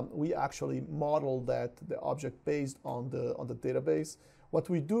actually modeled the object based on the database. What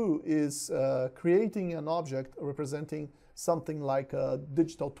we do is creating an object representing something like a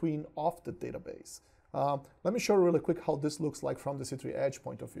digital twin of the database. Let me show you really quick how this looks like from the c-treeEDGE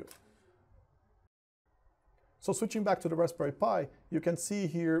point of view. So switching back to the Raspberry Pi, you can see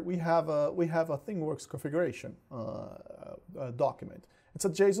here we have a ThingWorx configuration document. It's a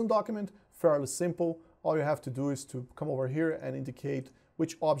JSON document, fairly simple. All you have to do is to come over here and indicate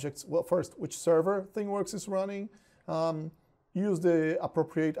which objects, well, first, which server ThingWorx is running. Use the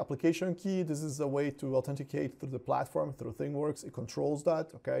appropriate application key. This is a way to authenticate through the platform, through ThingWorx. It controls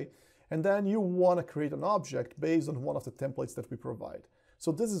that, okay? And then you want to create an object based on one of the templates that we provide.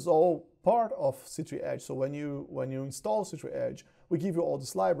 So this is all part of c-treeEDGE. So when you install c-treeEDGE, we give you all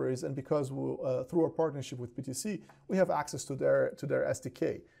these libraries, and because through our partnership with PTC, we have access to their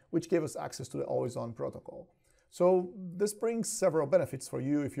SDK, which gave us access to the always-on protocol. So this brings several benefits for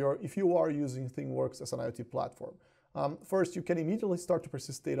you if you are using ThingWorx as an IoT platform. First, you can immediately start to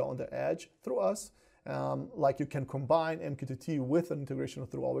persist data on the edge through us, like you can combine MQTT with an integration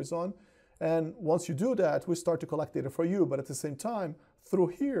through always on. And once you do that, we start to collect data for you. But at the same time, through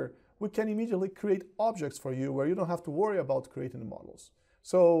here, we can immediately create objects for you where you don't have to worry about creating the models.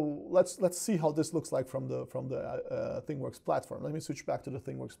 So let's see how this looks like from the ThingWorx platform. Let me switch back to the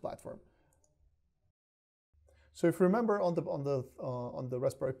ThingWorx platform. So if you remember on the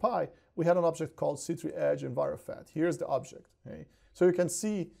Raspberry Pi, we had an object called c-treeEDGE EnviroFat. Here's the object. Okay? So you can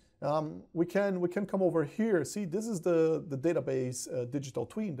see we can come over here. See, this is the database digital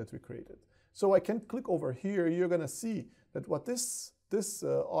twin that we created. So I can click over here. You're going to see that what this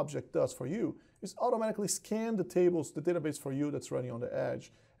object does for you is automatically scan the tables, the database for you that's running on the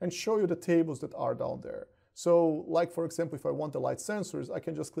edge, and show you the tables that are down there. So like, for example, if I want the light sensors, I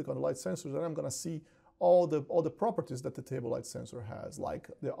can just click on the light sensors and I'm going to see all the properties that the table light sensor has, like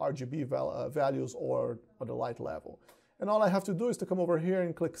the RGB values or the light level. And all I have to do is to come over here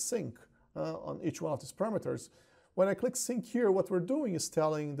and click sync on each one of these parameters. When I click sync here, what we're doing is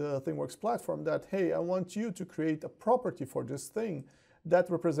telling the ThingWorx platform that, hey, I want you to create a property for this thing that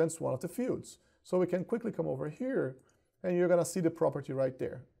represents one of the fields. So we can quickly come over here and you're going to see the property right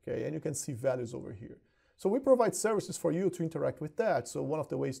there. Okay, and you can see values over here. So we provide services for you to interact with that. So one of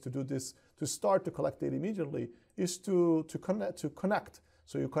the ways to do this, to start to collect data immediately, is to connect.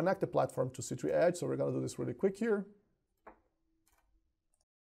 So you connect the platform to c-treeEDGE. So we're going to do this really quick here.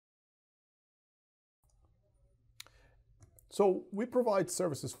 So we provide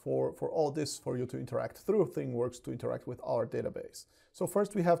services for all this for you to interact through ThingWorx to interact with our database. So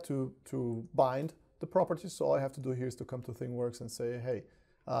first we have to bind the properties. So all I have to do here is to come to ThingWorx and say, hey,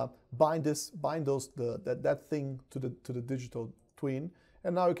 bind that thing to the digital twin,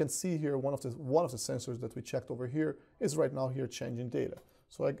 and now you can see here one of the sensors that we checked over here is right now here changing data.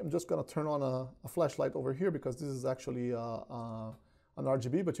 So I'm just going to turn on a flashlight over here because this is actually an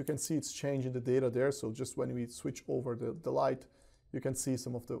RGB, but you can see it's changing the data there. So just when we switch over the light, you can see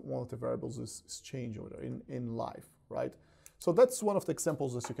one of the variables is changed over there in live, right? So that's one of the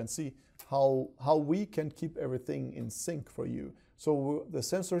examples, as you can see, how we can keep everything in sync for you. So the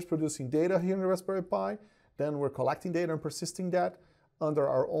sensor is producing data here in the Raspberry Pi, then we're collecting data and persisting that under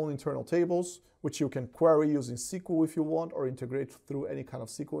our own internal tables, which you can query using SQL if you want, or integrate through any kind of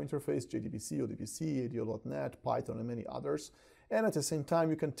SQL interface, JDBC, ODBC, ADO.NET, Python, and many others. And at the same time,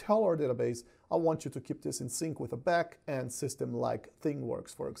 you can tell our database, I want you to keep this in sync with a back-end system like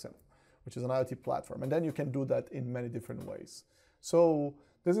ThingWorx, for example, which is an IoT platform. And then you can do that in many different ways. So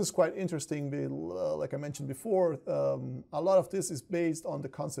this is quite interesting. Like I mentioned before, a lot of this is based on the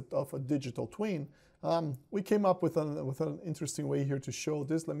concept of a digital twin. We came up with an interesting way here to show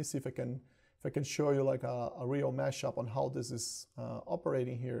this. Let me see if I can show you like a real mashup on how this is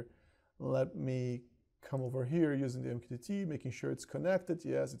operating here. Let me come over here using the MQTT, making sure it's connected.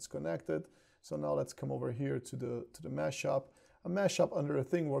 Yes, it's connected. So now let's come over here to the mashup. A mashup under a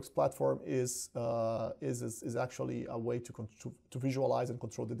ThingWorx platform is actually a way to visualize and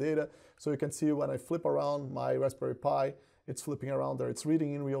control the data. So you can see when I flip around my Raspberry Pi, it's flipping around there. It's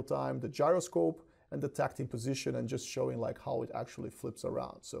reading in real time the gyroscope and detecting position and just showing like how it actually flips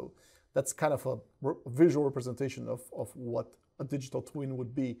around. So that's kind of a visual representation of what a digital twin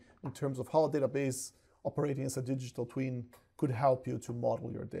would be in terms of how a database operating as a digital twin could help you to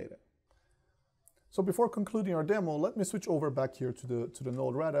model your data. So before concluding our demo, let me switch over back here to the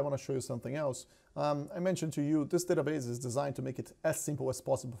Node-RED. I want to show you something else. I mentioned to you this database is designed to make it as simple as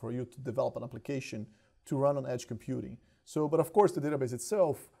possible for you to develop an application to run on edge computing. So, but of course, the database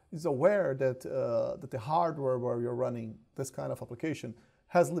itself is aware that the hardware where you're running this kind of application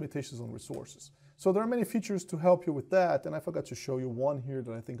has limitations on resources. So there are many features to help you with that, and I forgot to show you one here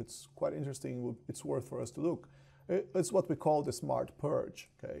that I think it's quite interesting. It's worth for us to look. It's what we call the smart purge.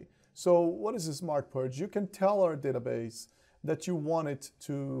 Okay. So what is a smart purge? You can tell our database that you want it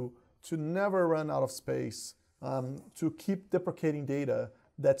to never run out of space, to keep deprecating data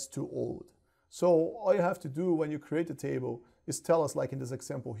that's too old. So all you have to do when you create a table is tell us, like in this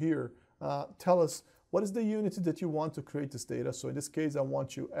example here, tell us what is the unit that you want to create this data. So in this case, I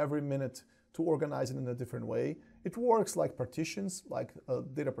want you every minute to organize it in a different way. It works like partitions, like a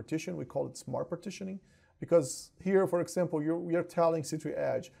data partition. We call it smart partitioning. Because here, for example, we are telling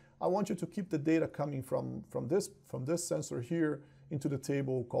c-treeEDGE, I want you to keep the data coming from this sensor here into the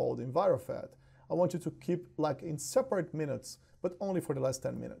table called EnviroFET. I want you to keep like in separate minutes, but only for the last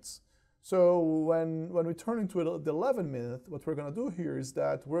 10 minutes. So when we turn into the 11 minute, what we're going to do here is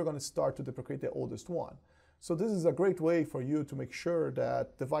that we're going to start to deprecate the oldest one. So this is a great way for you to make sure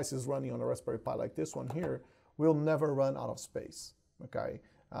that devices running on a Raspberry Pi like this one here will never run out of space. Okay.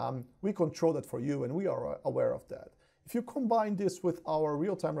 We control that for you, and we are aware of that. If you combine this with our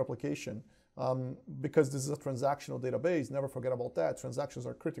real-time replication, because this is a transactional database, never forget about that. Transactions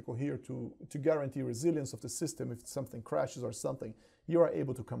are critical here to guarantee resilience of the system. If something crashes or something, you are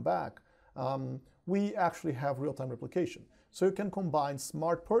able to come back. We actually have real-time replication. So you can combine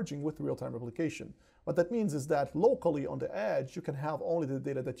smart purging with real-time replication. What that means is that locally on the edge, you can have only the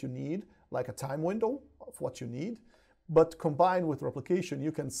data that you need, like a time window of what you need. But combined with replication,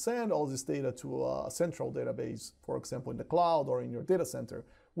 you can send all this data to a central database, for example, in the cloud or in your data center,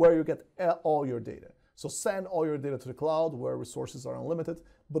 where you get all your data. So send all your data to the cloud where resources are unlimited,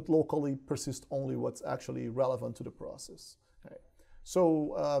 but locally persist only what's actually relevant to the process. Okay.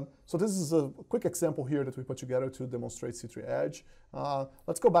 So this is a quick example here that we put together to demonstrate c-treeEDGE.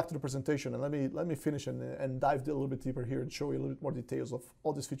 Let's go back to the presentation and let me finish and dive a little bit deeper here and show you a little bit more details of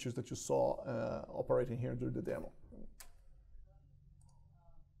all these features that you saw operating here during the demo.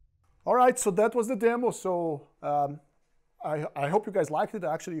 All right, so that was the demo. So I hope you guys liked it.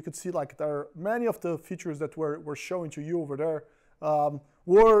 Actually, you could see like there are many of the features that we're showing to you over there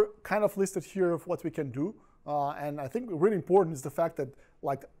were kind of listed here of what we can do. And I think really important is the fact that,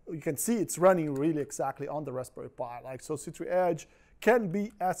 like, you can see it's running really exactly on the Raspberry Pi. Like, so c-treeEDGE can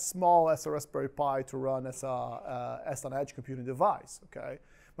be as small as a Raspberry Pi to run as an edge computing device. Okay,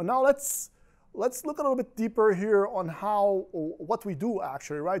 but now let's look a little bit deeper here on what we do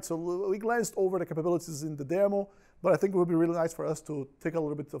actually, right? So we glanced over the capabilities in the demo, but I think it would be really nice for us to take a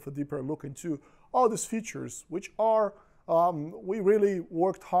little bit of a deeper look into all these features, which are we really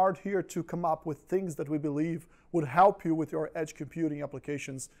worked hard here to come up with things that we believe would help you with your edge computing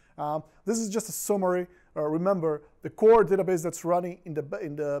applications. This is just a summary. Remember, the core database that's running in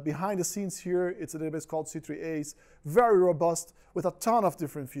the behind the scenes here, it's a database called c-treeEDGE, very robust with a ton of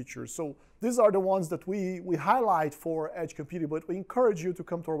different features. So these are the ones that we highlight for edge computing, but we encourage you to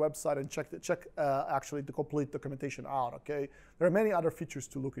come to our website and check actually the complete documentation out. Okay, there are many other features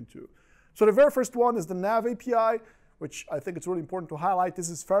to look into. So the very first one is the Nav API, which I think it's really important to highlight. This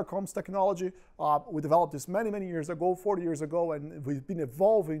is FairCom's technology. We developed this many, many years ago, 40 years ago, and we've been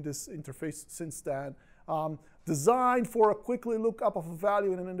evolving this interface since then. Designed for a quickly lookup of a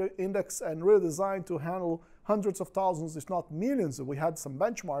value in an index and really designed to handle hundreds of thousands, if not millions. We had some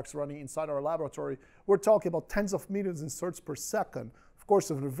benchmarks running inside our laboratory. We're talking about tens of millions inserts per second. Of course,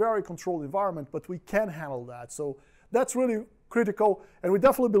 in a very controlled environment, but we can handle that. So that's really critical, and we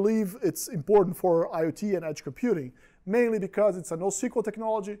definitely believe it's important for IoT and edge computing, mainly because it's a NoSQL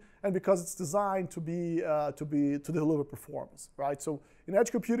technology and because it's designed to deliver performance, right? So in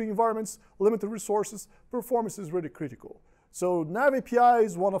edge computing environments, limited resources, performance is really critical. So Nav API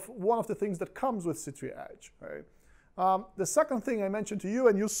is one of the things that comes with c-treeEDGE, right? The second thing I mentioned to you,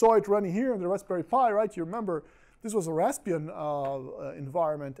 and you saw it running here on the Raspberry Pi, right? You remember this was a Raspbian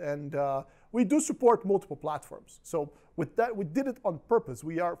environment, and we do support multiple platforms. So with that, we did it on purpose.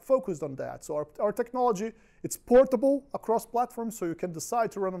 We are focused on that. So our technology, it's portable across platforms, so you can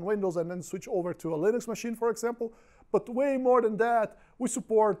decide to run on Windows and then switch over to a Linux machine, for example. But way more than that, we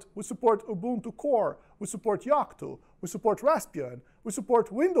support Ubuntu Core, we support Yocto, we support Raspbian, we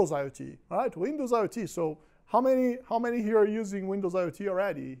support Windows IoT, right? Windows IoT. So how many here are using Windows IoT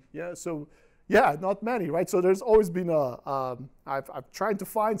already? Yeah. So yeah, not many, right? So there's always been I've tried to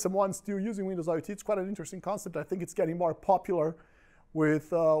find someone still using Windows IoT. It's quite an interesting concept. I think it's getting more popular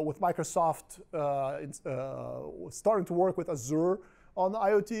with Microsoft starting to work with Azure on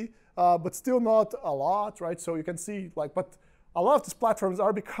IoT, but still not a lot, right? So you can see, like, but a lot of these platforms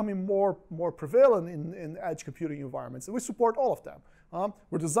are becoming more prevalent in edge computing environments, and we support all of them.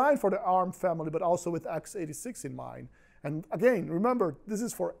 We're designed for the ARM family, but also with x86 in mind. And again, remember, this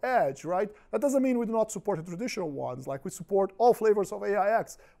is for edge, right? That doesn't mean we do not support the traditional ones. Like, we support all flavors of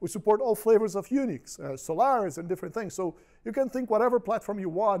AIX. We support all flavors of Unix, Solaris, and different things. So you can think whatever platform you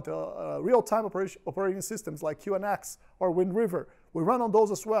want, real-time operating systems like QNX or Wind River. We run on those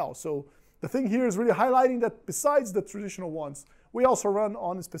as well. So the thing here is really highlighting that besides the traditional ones, we also run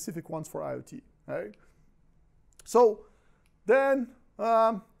on specific ones for IoT, right? So then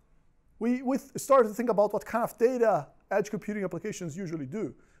we started to think about what kind of data edge computing applications usually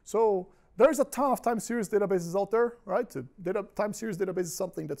do. So there's a ton of time series databases out there, right? Time series database is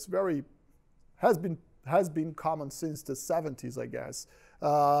something that's has been common since the 70s, I guess.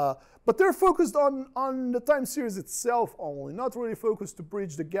 But they're focused on the time series itself only, not really focused to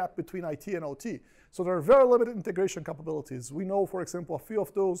bridge the gap between IT and OT. So there are very limited integration capabilities. We know, for example, a few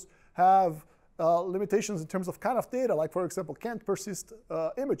of those have limitations in terms of kind of data, like, for example, can't persist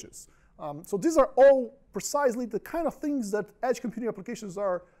images. So these are all precisely the kind of things that edge computing applications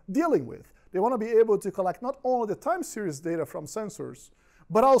are dealing with. They want to be able to collect not only the time series data from sensors,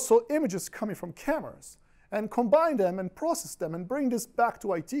 but also images coming from cameras, and combine them and process them and bring this back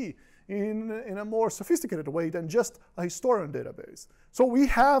to IT in a more sophisticated way than just a historian database. So we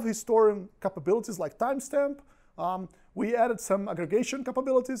have historian capabilities like timestamp. We added some aggregation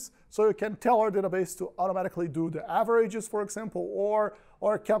capabilities, so you can tell our database to automatically do the averages, for example, or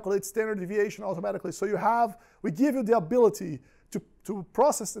calculate standard deviation automatically. So we give you the ability to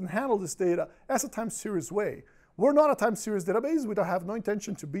process and handle this data as a time series way. We're not a time series database. We don't have no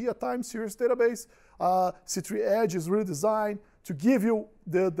intention to be a time series database. c-treeEDGE is really designed to give you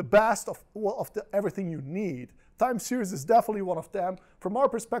the best of everything you need. Time series is definitely one of them. From our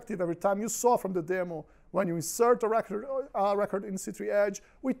perspective, every time you saw from the demo, when you insert a record in c-treeEDGE,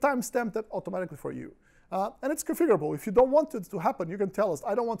 we timestamp that automatically for you. And it's configurable. If you don't want it to happen, you can tell us,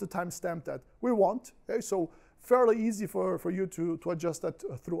 I don't want to timestamp that. We want. Okay? So fairly easy for you to adjust that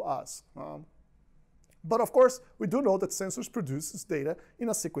through us. But of course, we do know that sensors produce data in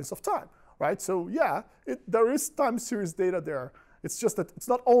a sequence of time, right? So yeah, there is time series data there. It's just that it's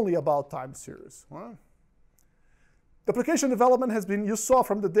not only about time series. Right? The application development has been, you saw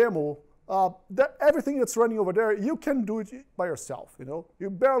from the demo, everything that's running over there, you can do it by yourself. You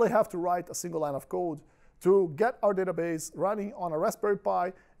barely have to write a single line of code to get our database running on a Raspberry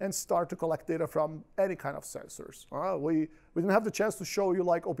Pi and start to collect data from any kind of sensors. We didn't have the chance to show you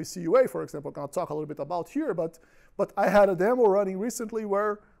like OPC UA, for example. I'm going to talk a little bit about here, but I had a demo running recently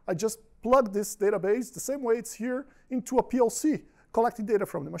where I just plugged this database, the same way it's here, into a PLC, collecting data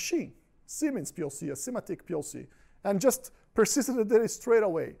from the machine. Siemens PLC, a Simatic PLC, and just persisted the data straight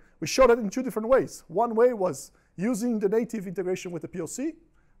away. We showed it in two different ways. One way was using the native integration with the PLC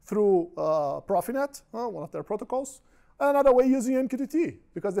through Profinet, one of their protocols. Another way using MQTT,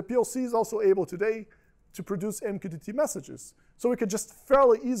 because the PLC is also able today to produce MQTT messages. So we could just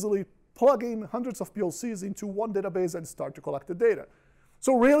fairly easily plug in hundreds of PLCs into one database and start to collect the data.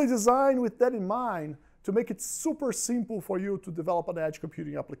 So really designed with that in mind to make it super simple for you to develop an edge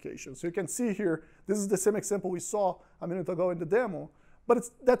computing application. So you can see here, this is the same example we saw a minute ago in the demo, but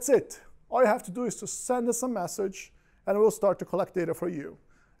that's it. All you have to do is to send us a message, and we'll start to collect data for you.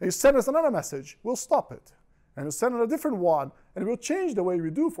 And you send us another message, we'll stop it. And you send a different one, and we'll change the way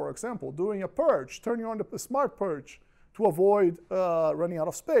we do, for example, doing a purge, turning on the smart purge to avoid running out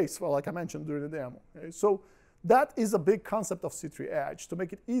of space, well, like I mentioned during the demo. Okay? So that is a big concept of c-treeEDGE, to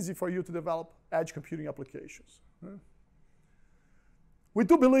make it easy for you to develop edge computing applications. Okay? We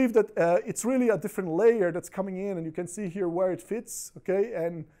do believe that it's really a different layer that's coming in, and you can see here where it fits. Okay?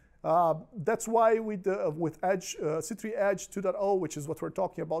 And that's why with c-treeEDGE 2.0, which is what we're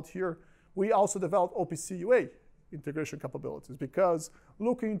talking about here, we also developed OPC UA integration capabilities, because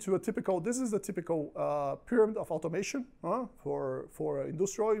looking to a typical, this is the typical pyramid of automation for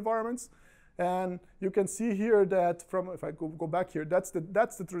industrial environments. And you can see here that if I go back here, that's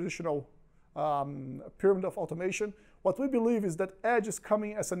the traditional pyramid of automation. What we believe is that edge is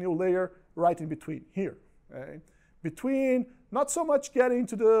coming as a new layer right in between here. Okay? Between not so much getting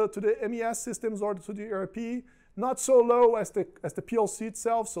to the MES systems or to the ERP, not so low as the PLC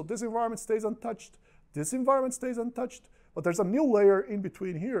itself, so this environment stays untouched, this environment stays untouched, but there's a new layer in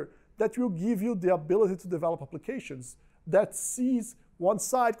between here that will give you the ability to develop applications that sees one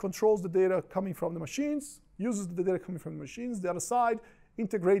side, controls the data coming from the machines, uses the data coming from the machines, the other side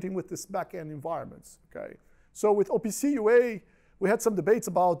integrating with this back-end environments. Okay? So with OPC UA, we had some debates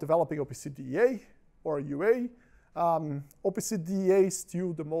about developing OPC DEA or UA. OPC DEA is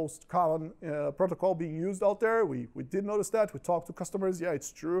still the most common protocol being used out there. We did notice that. We talked to customers. Yeah,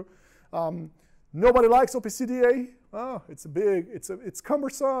 it's true. Nobody likes OPC DEA. Oh, it's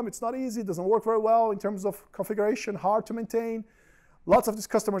cumbersome. It's not easy. It doesn't work very well in terms of configuration, hard to maintain. Lots of these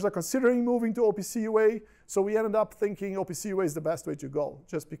customers are considering moving to OPC UA. So we ended up thinking OPC UA is the best way to go,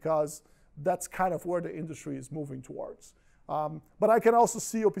 just because that's kind of where the industry is moving towards. But I can also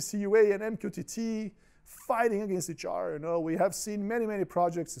see OPC UA and MQTT fighting against each other. We have seen many, many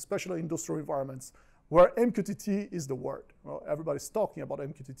projects, especially industrial environments, where MQTT is the word. Well, everybody's talking about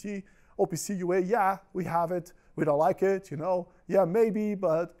MQTT. OPC UA, yeah, we have it. We don't like it, Yeah, maybe,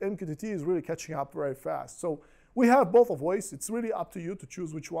 but MQTT is really catching up very fast. So we have both of ways. It's really up to you to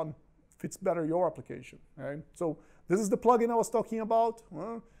choose which one fits better your application. Okay? So this is the plugin I was talking about.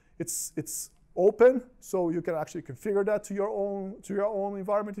 It's open, so you can actually configure that to your own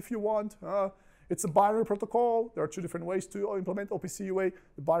environment if you want. It's a binary protocol. There are two different ways to implement OPC UA.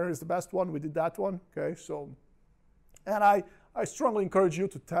 The binary is the best one. We did that one. Okay, so, and I strongly encourage you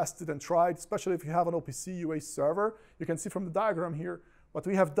to test it and try it, especially if you have an OPC UA server. You can see from the diagram here, what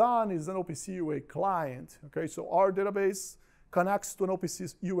we have done is an OPC UA client. Okay, so our database connects to an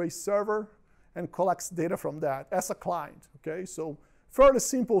OPC UA server and collects data from that as a client. Okay, so fairly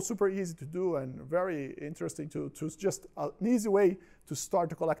simple, super easy to do, and very interesting to just an easy way to start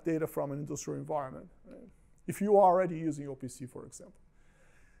to collect data from an industrial environment, right? If you are already using OPC, for example.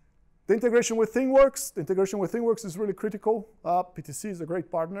 The integration with ThingWorx is really critical. PTC is a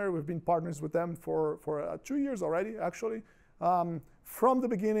great partner. We've been partners with them for 2 years already, actually. From the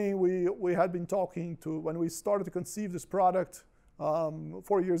beginning, we had been talking to, when we started to conceive this product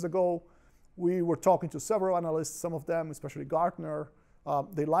 4 years ago, we were talking to several analysts, some of them, especially Gartner.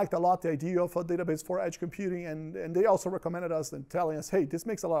 They liked a lot the idea of a database for edge computing, and they also recommended us and telling us, hey, this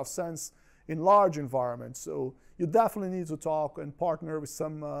makes a lot of sense. in large environments. So you definitely need to talk and partner with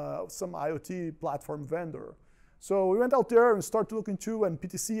some IoT platform vendor. So we went out there and started looking into, and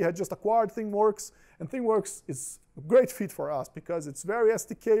PTC had just acquired ThingWorx, and ThingWorx is a great fit for us because it's very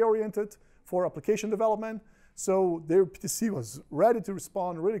SDK oriented for application development. So their PTC was ready to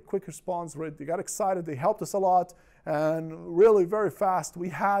respond, really quick response. They got excited, they helped us a lot, and really very fast we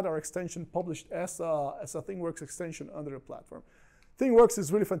had our extension published as a ThingWorx extension under the platform. ThingWorx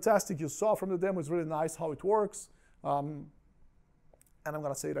is really fantastic. You saw from the demo, it's really nice how it works. And I'm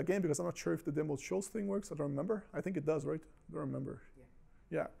going to say it again because I'm not sure if the demo shows ThingWorx. I don't remember. I think it does, right? I don't remember.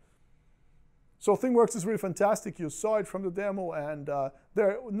 Yeah. So ThingWorx is really fantastic. You saw it from the demo, and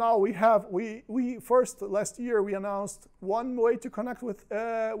now we first last year we announced one way to connect with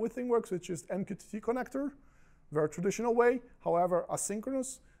ThingWorx, which is MQTT connector, very traditional way, however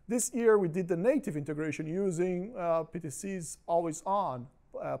asynchronous. This year we did the native integration using PTC's always-on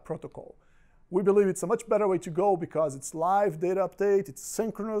protocol. We believe it's a much better way to go because it's live data update, it's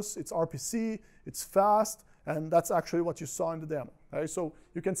synchronous, it's RPC, it's fast, and that's actually what you saw in the demo. Okay? So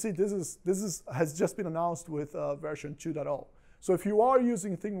you can see this has just been announced with version 2.0. So if you are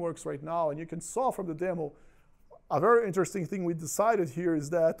using ThingWorx right now, and you can saw from the demo, a very interesting thing we decided here is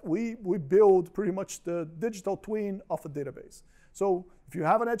that we build pretty much the digital twin of a database. So if you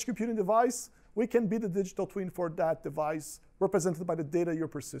have an edge computing device, we can be the digital twin for that device represented by the data you're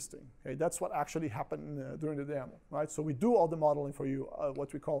persisting. Okay? That's what actually happened during the demo, right? So we do all the modeling for you,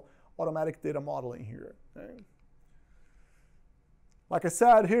 what we call automatic data modeling here. Okay? Like I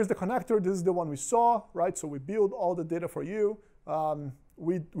said, here's the connector. This is the one we saw, right? So we build all the data for you.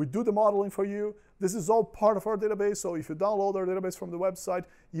 We do the modeling for you. This is all part of our database. So if you download our database from the website,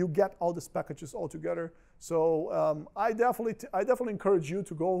 you get all these packages all together. So I definitely encourage you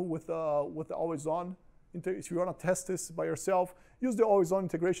to go with the always-on. If you want to test this by yourself, use the always-on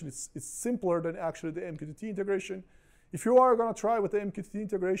integration. It's simpler than actually the MQTT integration. If you are going to try with the MQTT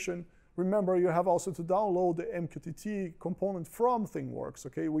integration, remember you have also to download the MQTT component from ThingWorx.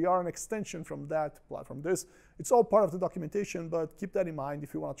 Okay, we are an extension from that platform. It's all part of the documentation, but keep that in mind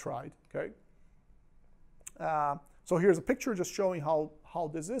if you want to try it. Okay. So here's a picture just showing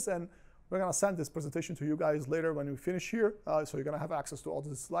how this is, and we're going to send this presentation to you guys later when we finish here. So you're going to have access to all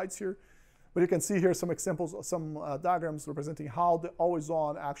the slides here. But you can see here some examples, some diagrams representing how the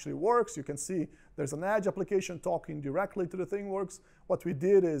always-on actually works. You can see there's an edge application talking directly to the ThingWorx. What we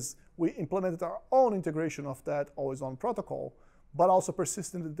did is we implemented our own integration of that always-on protocol, but also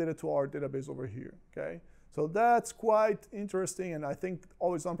persisting the data to our database over here. Okay, so that's quite interesting, and I think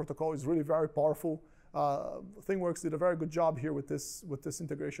always-on protocol is really very powerful. ThingWorx did a very good job here with this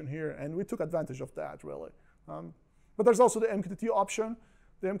integration here, and we took advantage of that really. But there's also the MQTT option.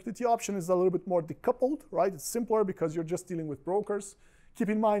 The MQTT option is a little bit more decoupled, right? It's simpler because you're just dealing with brokers. Keep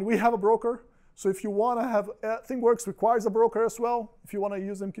in mind, we have a broker. So if you want to have, ThingWorx requires a broker as well, if you want to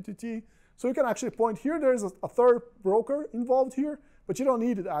use MQTT. So you can actually point here, there's a third broker involved here, but you don't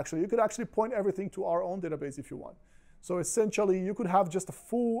need it actually. You could actually point everything to our own database if you want. So essentially, you could have just a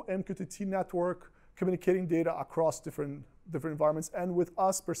full MQTT network communicating data across different environments and with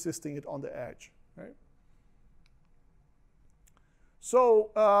us persisting it on the edge, right? So,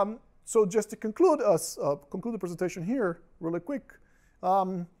 so just to conclude the presentation here really quick,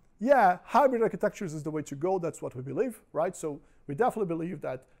 yeah, hybrid architectures is the way to go. That's what we believe, right? So we definitely believe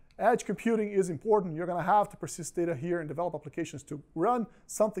that edge computing is important. You're going to have to persist data here and develop applications to run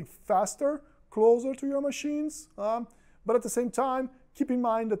something faster, closer to your machines. But at the same time, keep in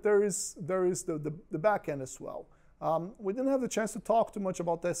mind that there is the back end as well. We didn't have the chance to talk too much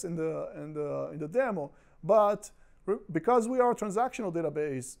about this in the demo, but because we are a transactional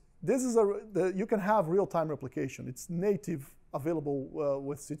database, this is you can have real-time replication. It's native available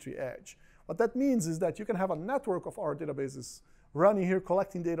with c-treeEDGE. What that means is that you can have a network of our databases running here,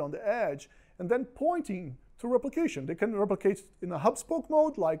 collecting data on the edge, and then pointing to replication. They can replicate in a hub-spoke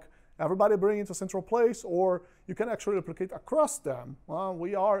mode, like everybody bring it to a central place, or you can actually replicate across them.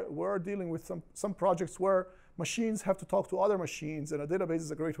 We're dealing with some projects where machines have to talk to other machines, and a database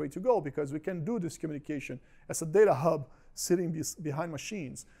is a great way to go because we can do this communication as a data hub sitting behind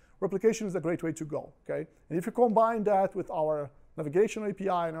machines. Replication is a great way to go, okay? And if you combine that with our navigation API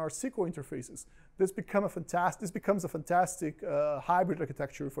and our SQL interfaces, this becomes a fantastic hybrid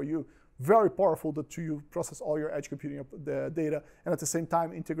architecture for you. Very powerful to process all your edge computing the data, and at the same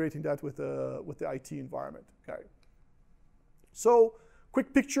time integrating that with the IT environment, okay? So,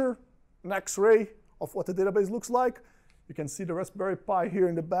 quick picture, an X-ray of what the database looks like. You can see the Raspberry Pi here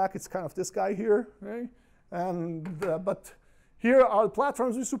in the back. It's kind of this guy here, right? And but here are the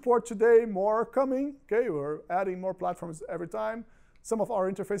platforms we support today. More are coming. Okay, we're adding more platforms every time. some of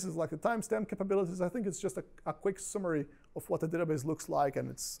our interfaces like the timestamp capabilities. I think it's just a quick summary of what the database looks like,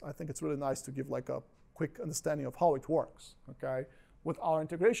 and I think it's really nice to give like a quick understanding of how it works, okay? With our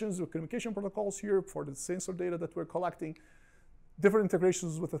integrations with communication protocols here for the sensor data that we're collecting, different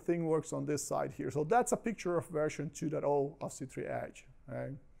integrations with the ThingWorx on this side here. So that's a picture of version 2.0 of c-treeEDGE.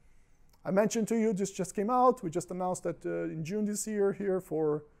 Okay? I mentioned to you this just came out. We just announced that in June this year here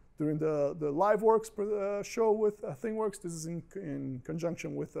during the LiveWorx show with ThingWorx. This is in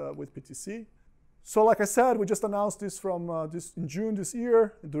conjunction with PTC. So like I said, we just announced this in June this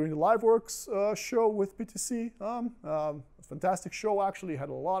year during the LiveWorx show with PTC. A fantastic show, actually. Had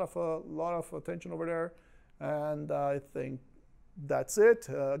a lot of attention over there. And I think that's it.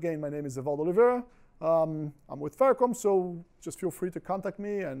 Again, my name is Evaldo Oliveira. I'm with FairCom, so just feel free to contact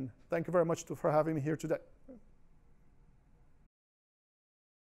me. And thank you very much for having me here today.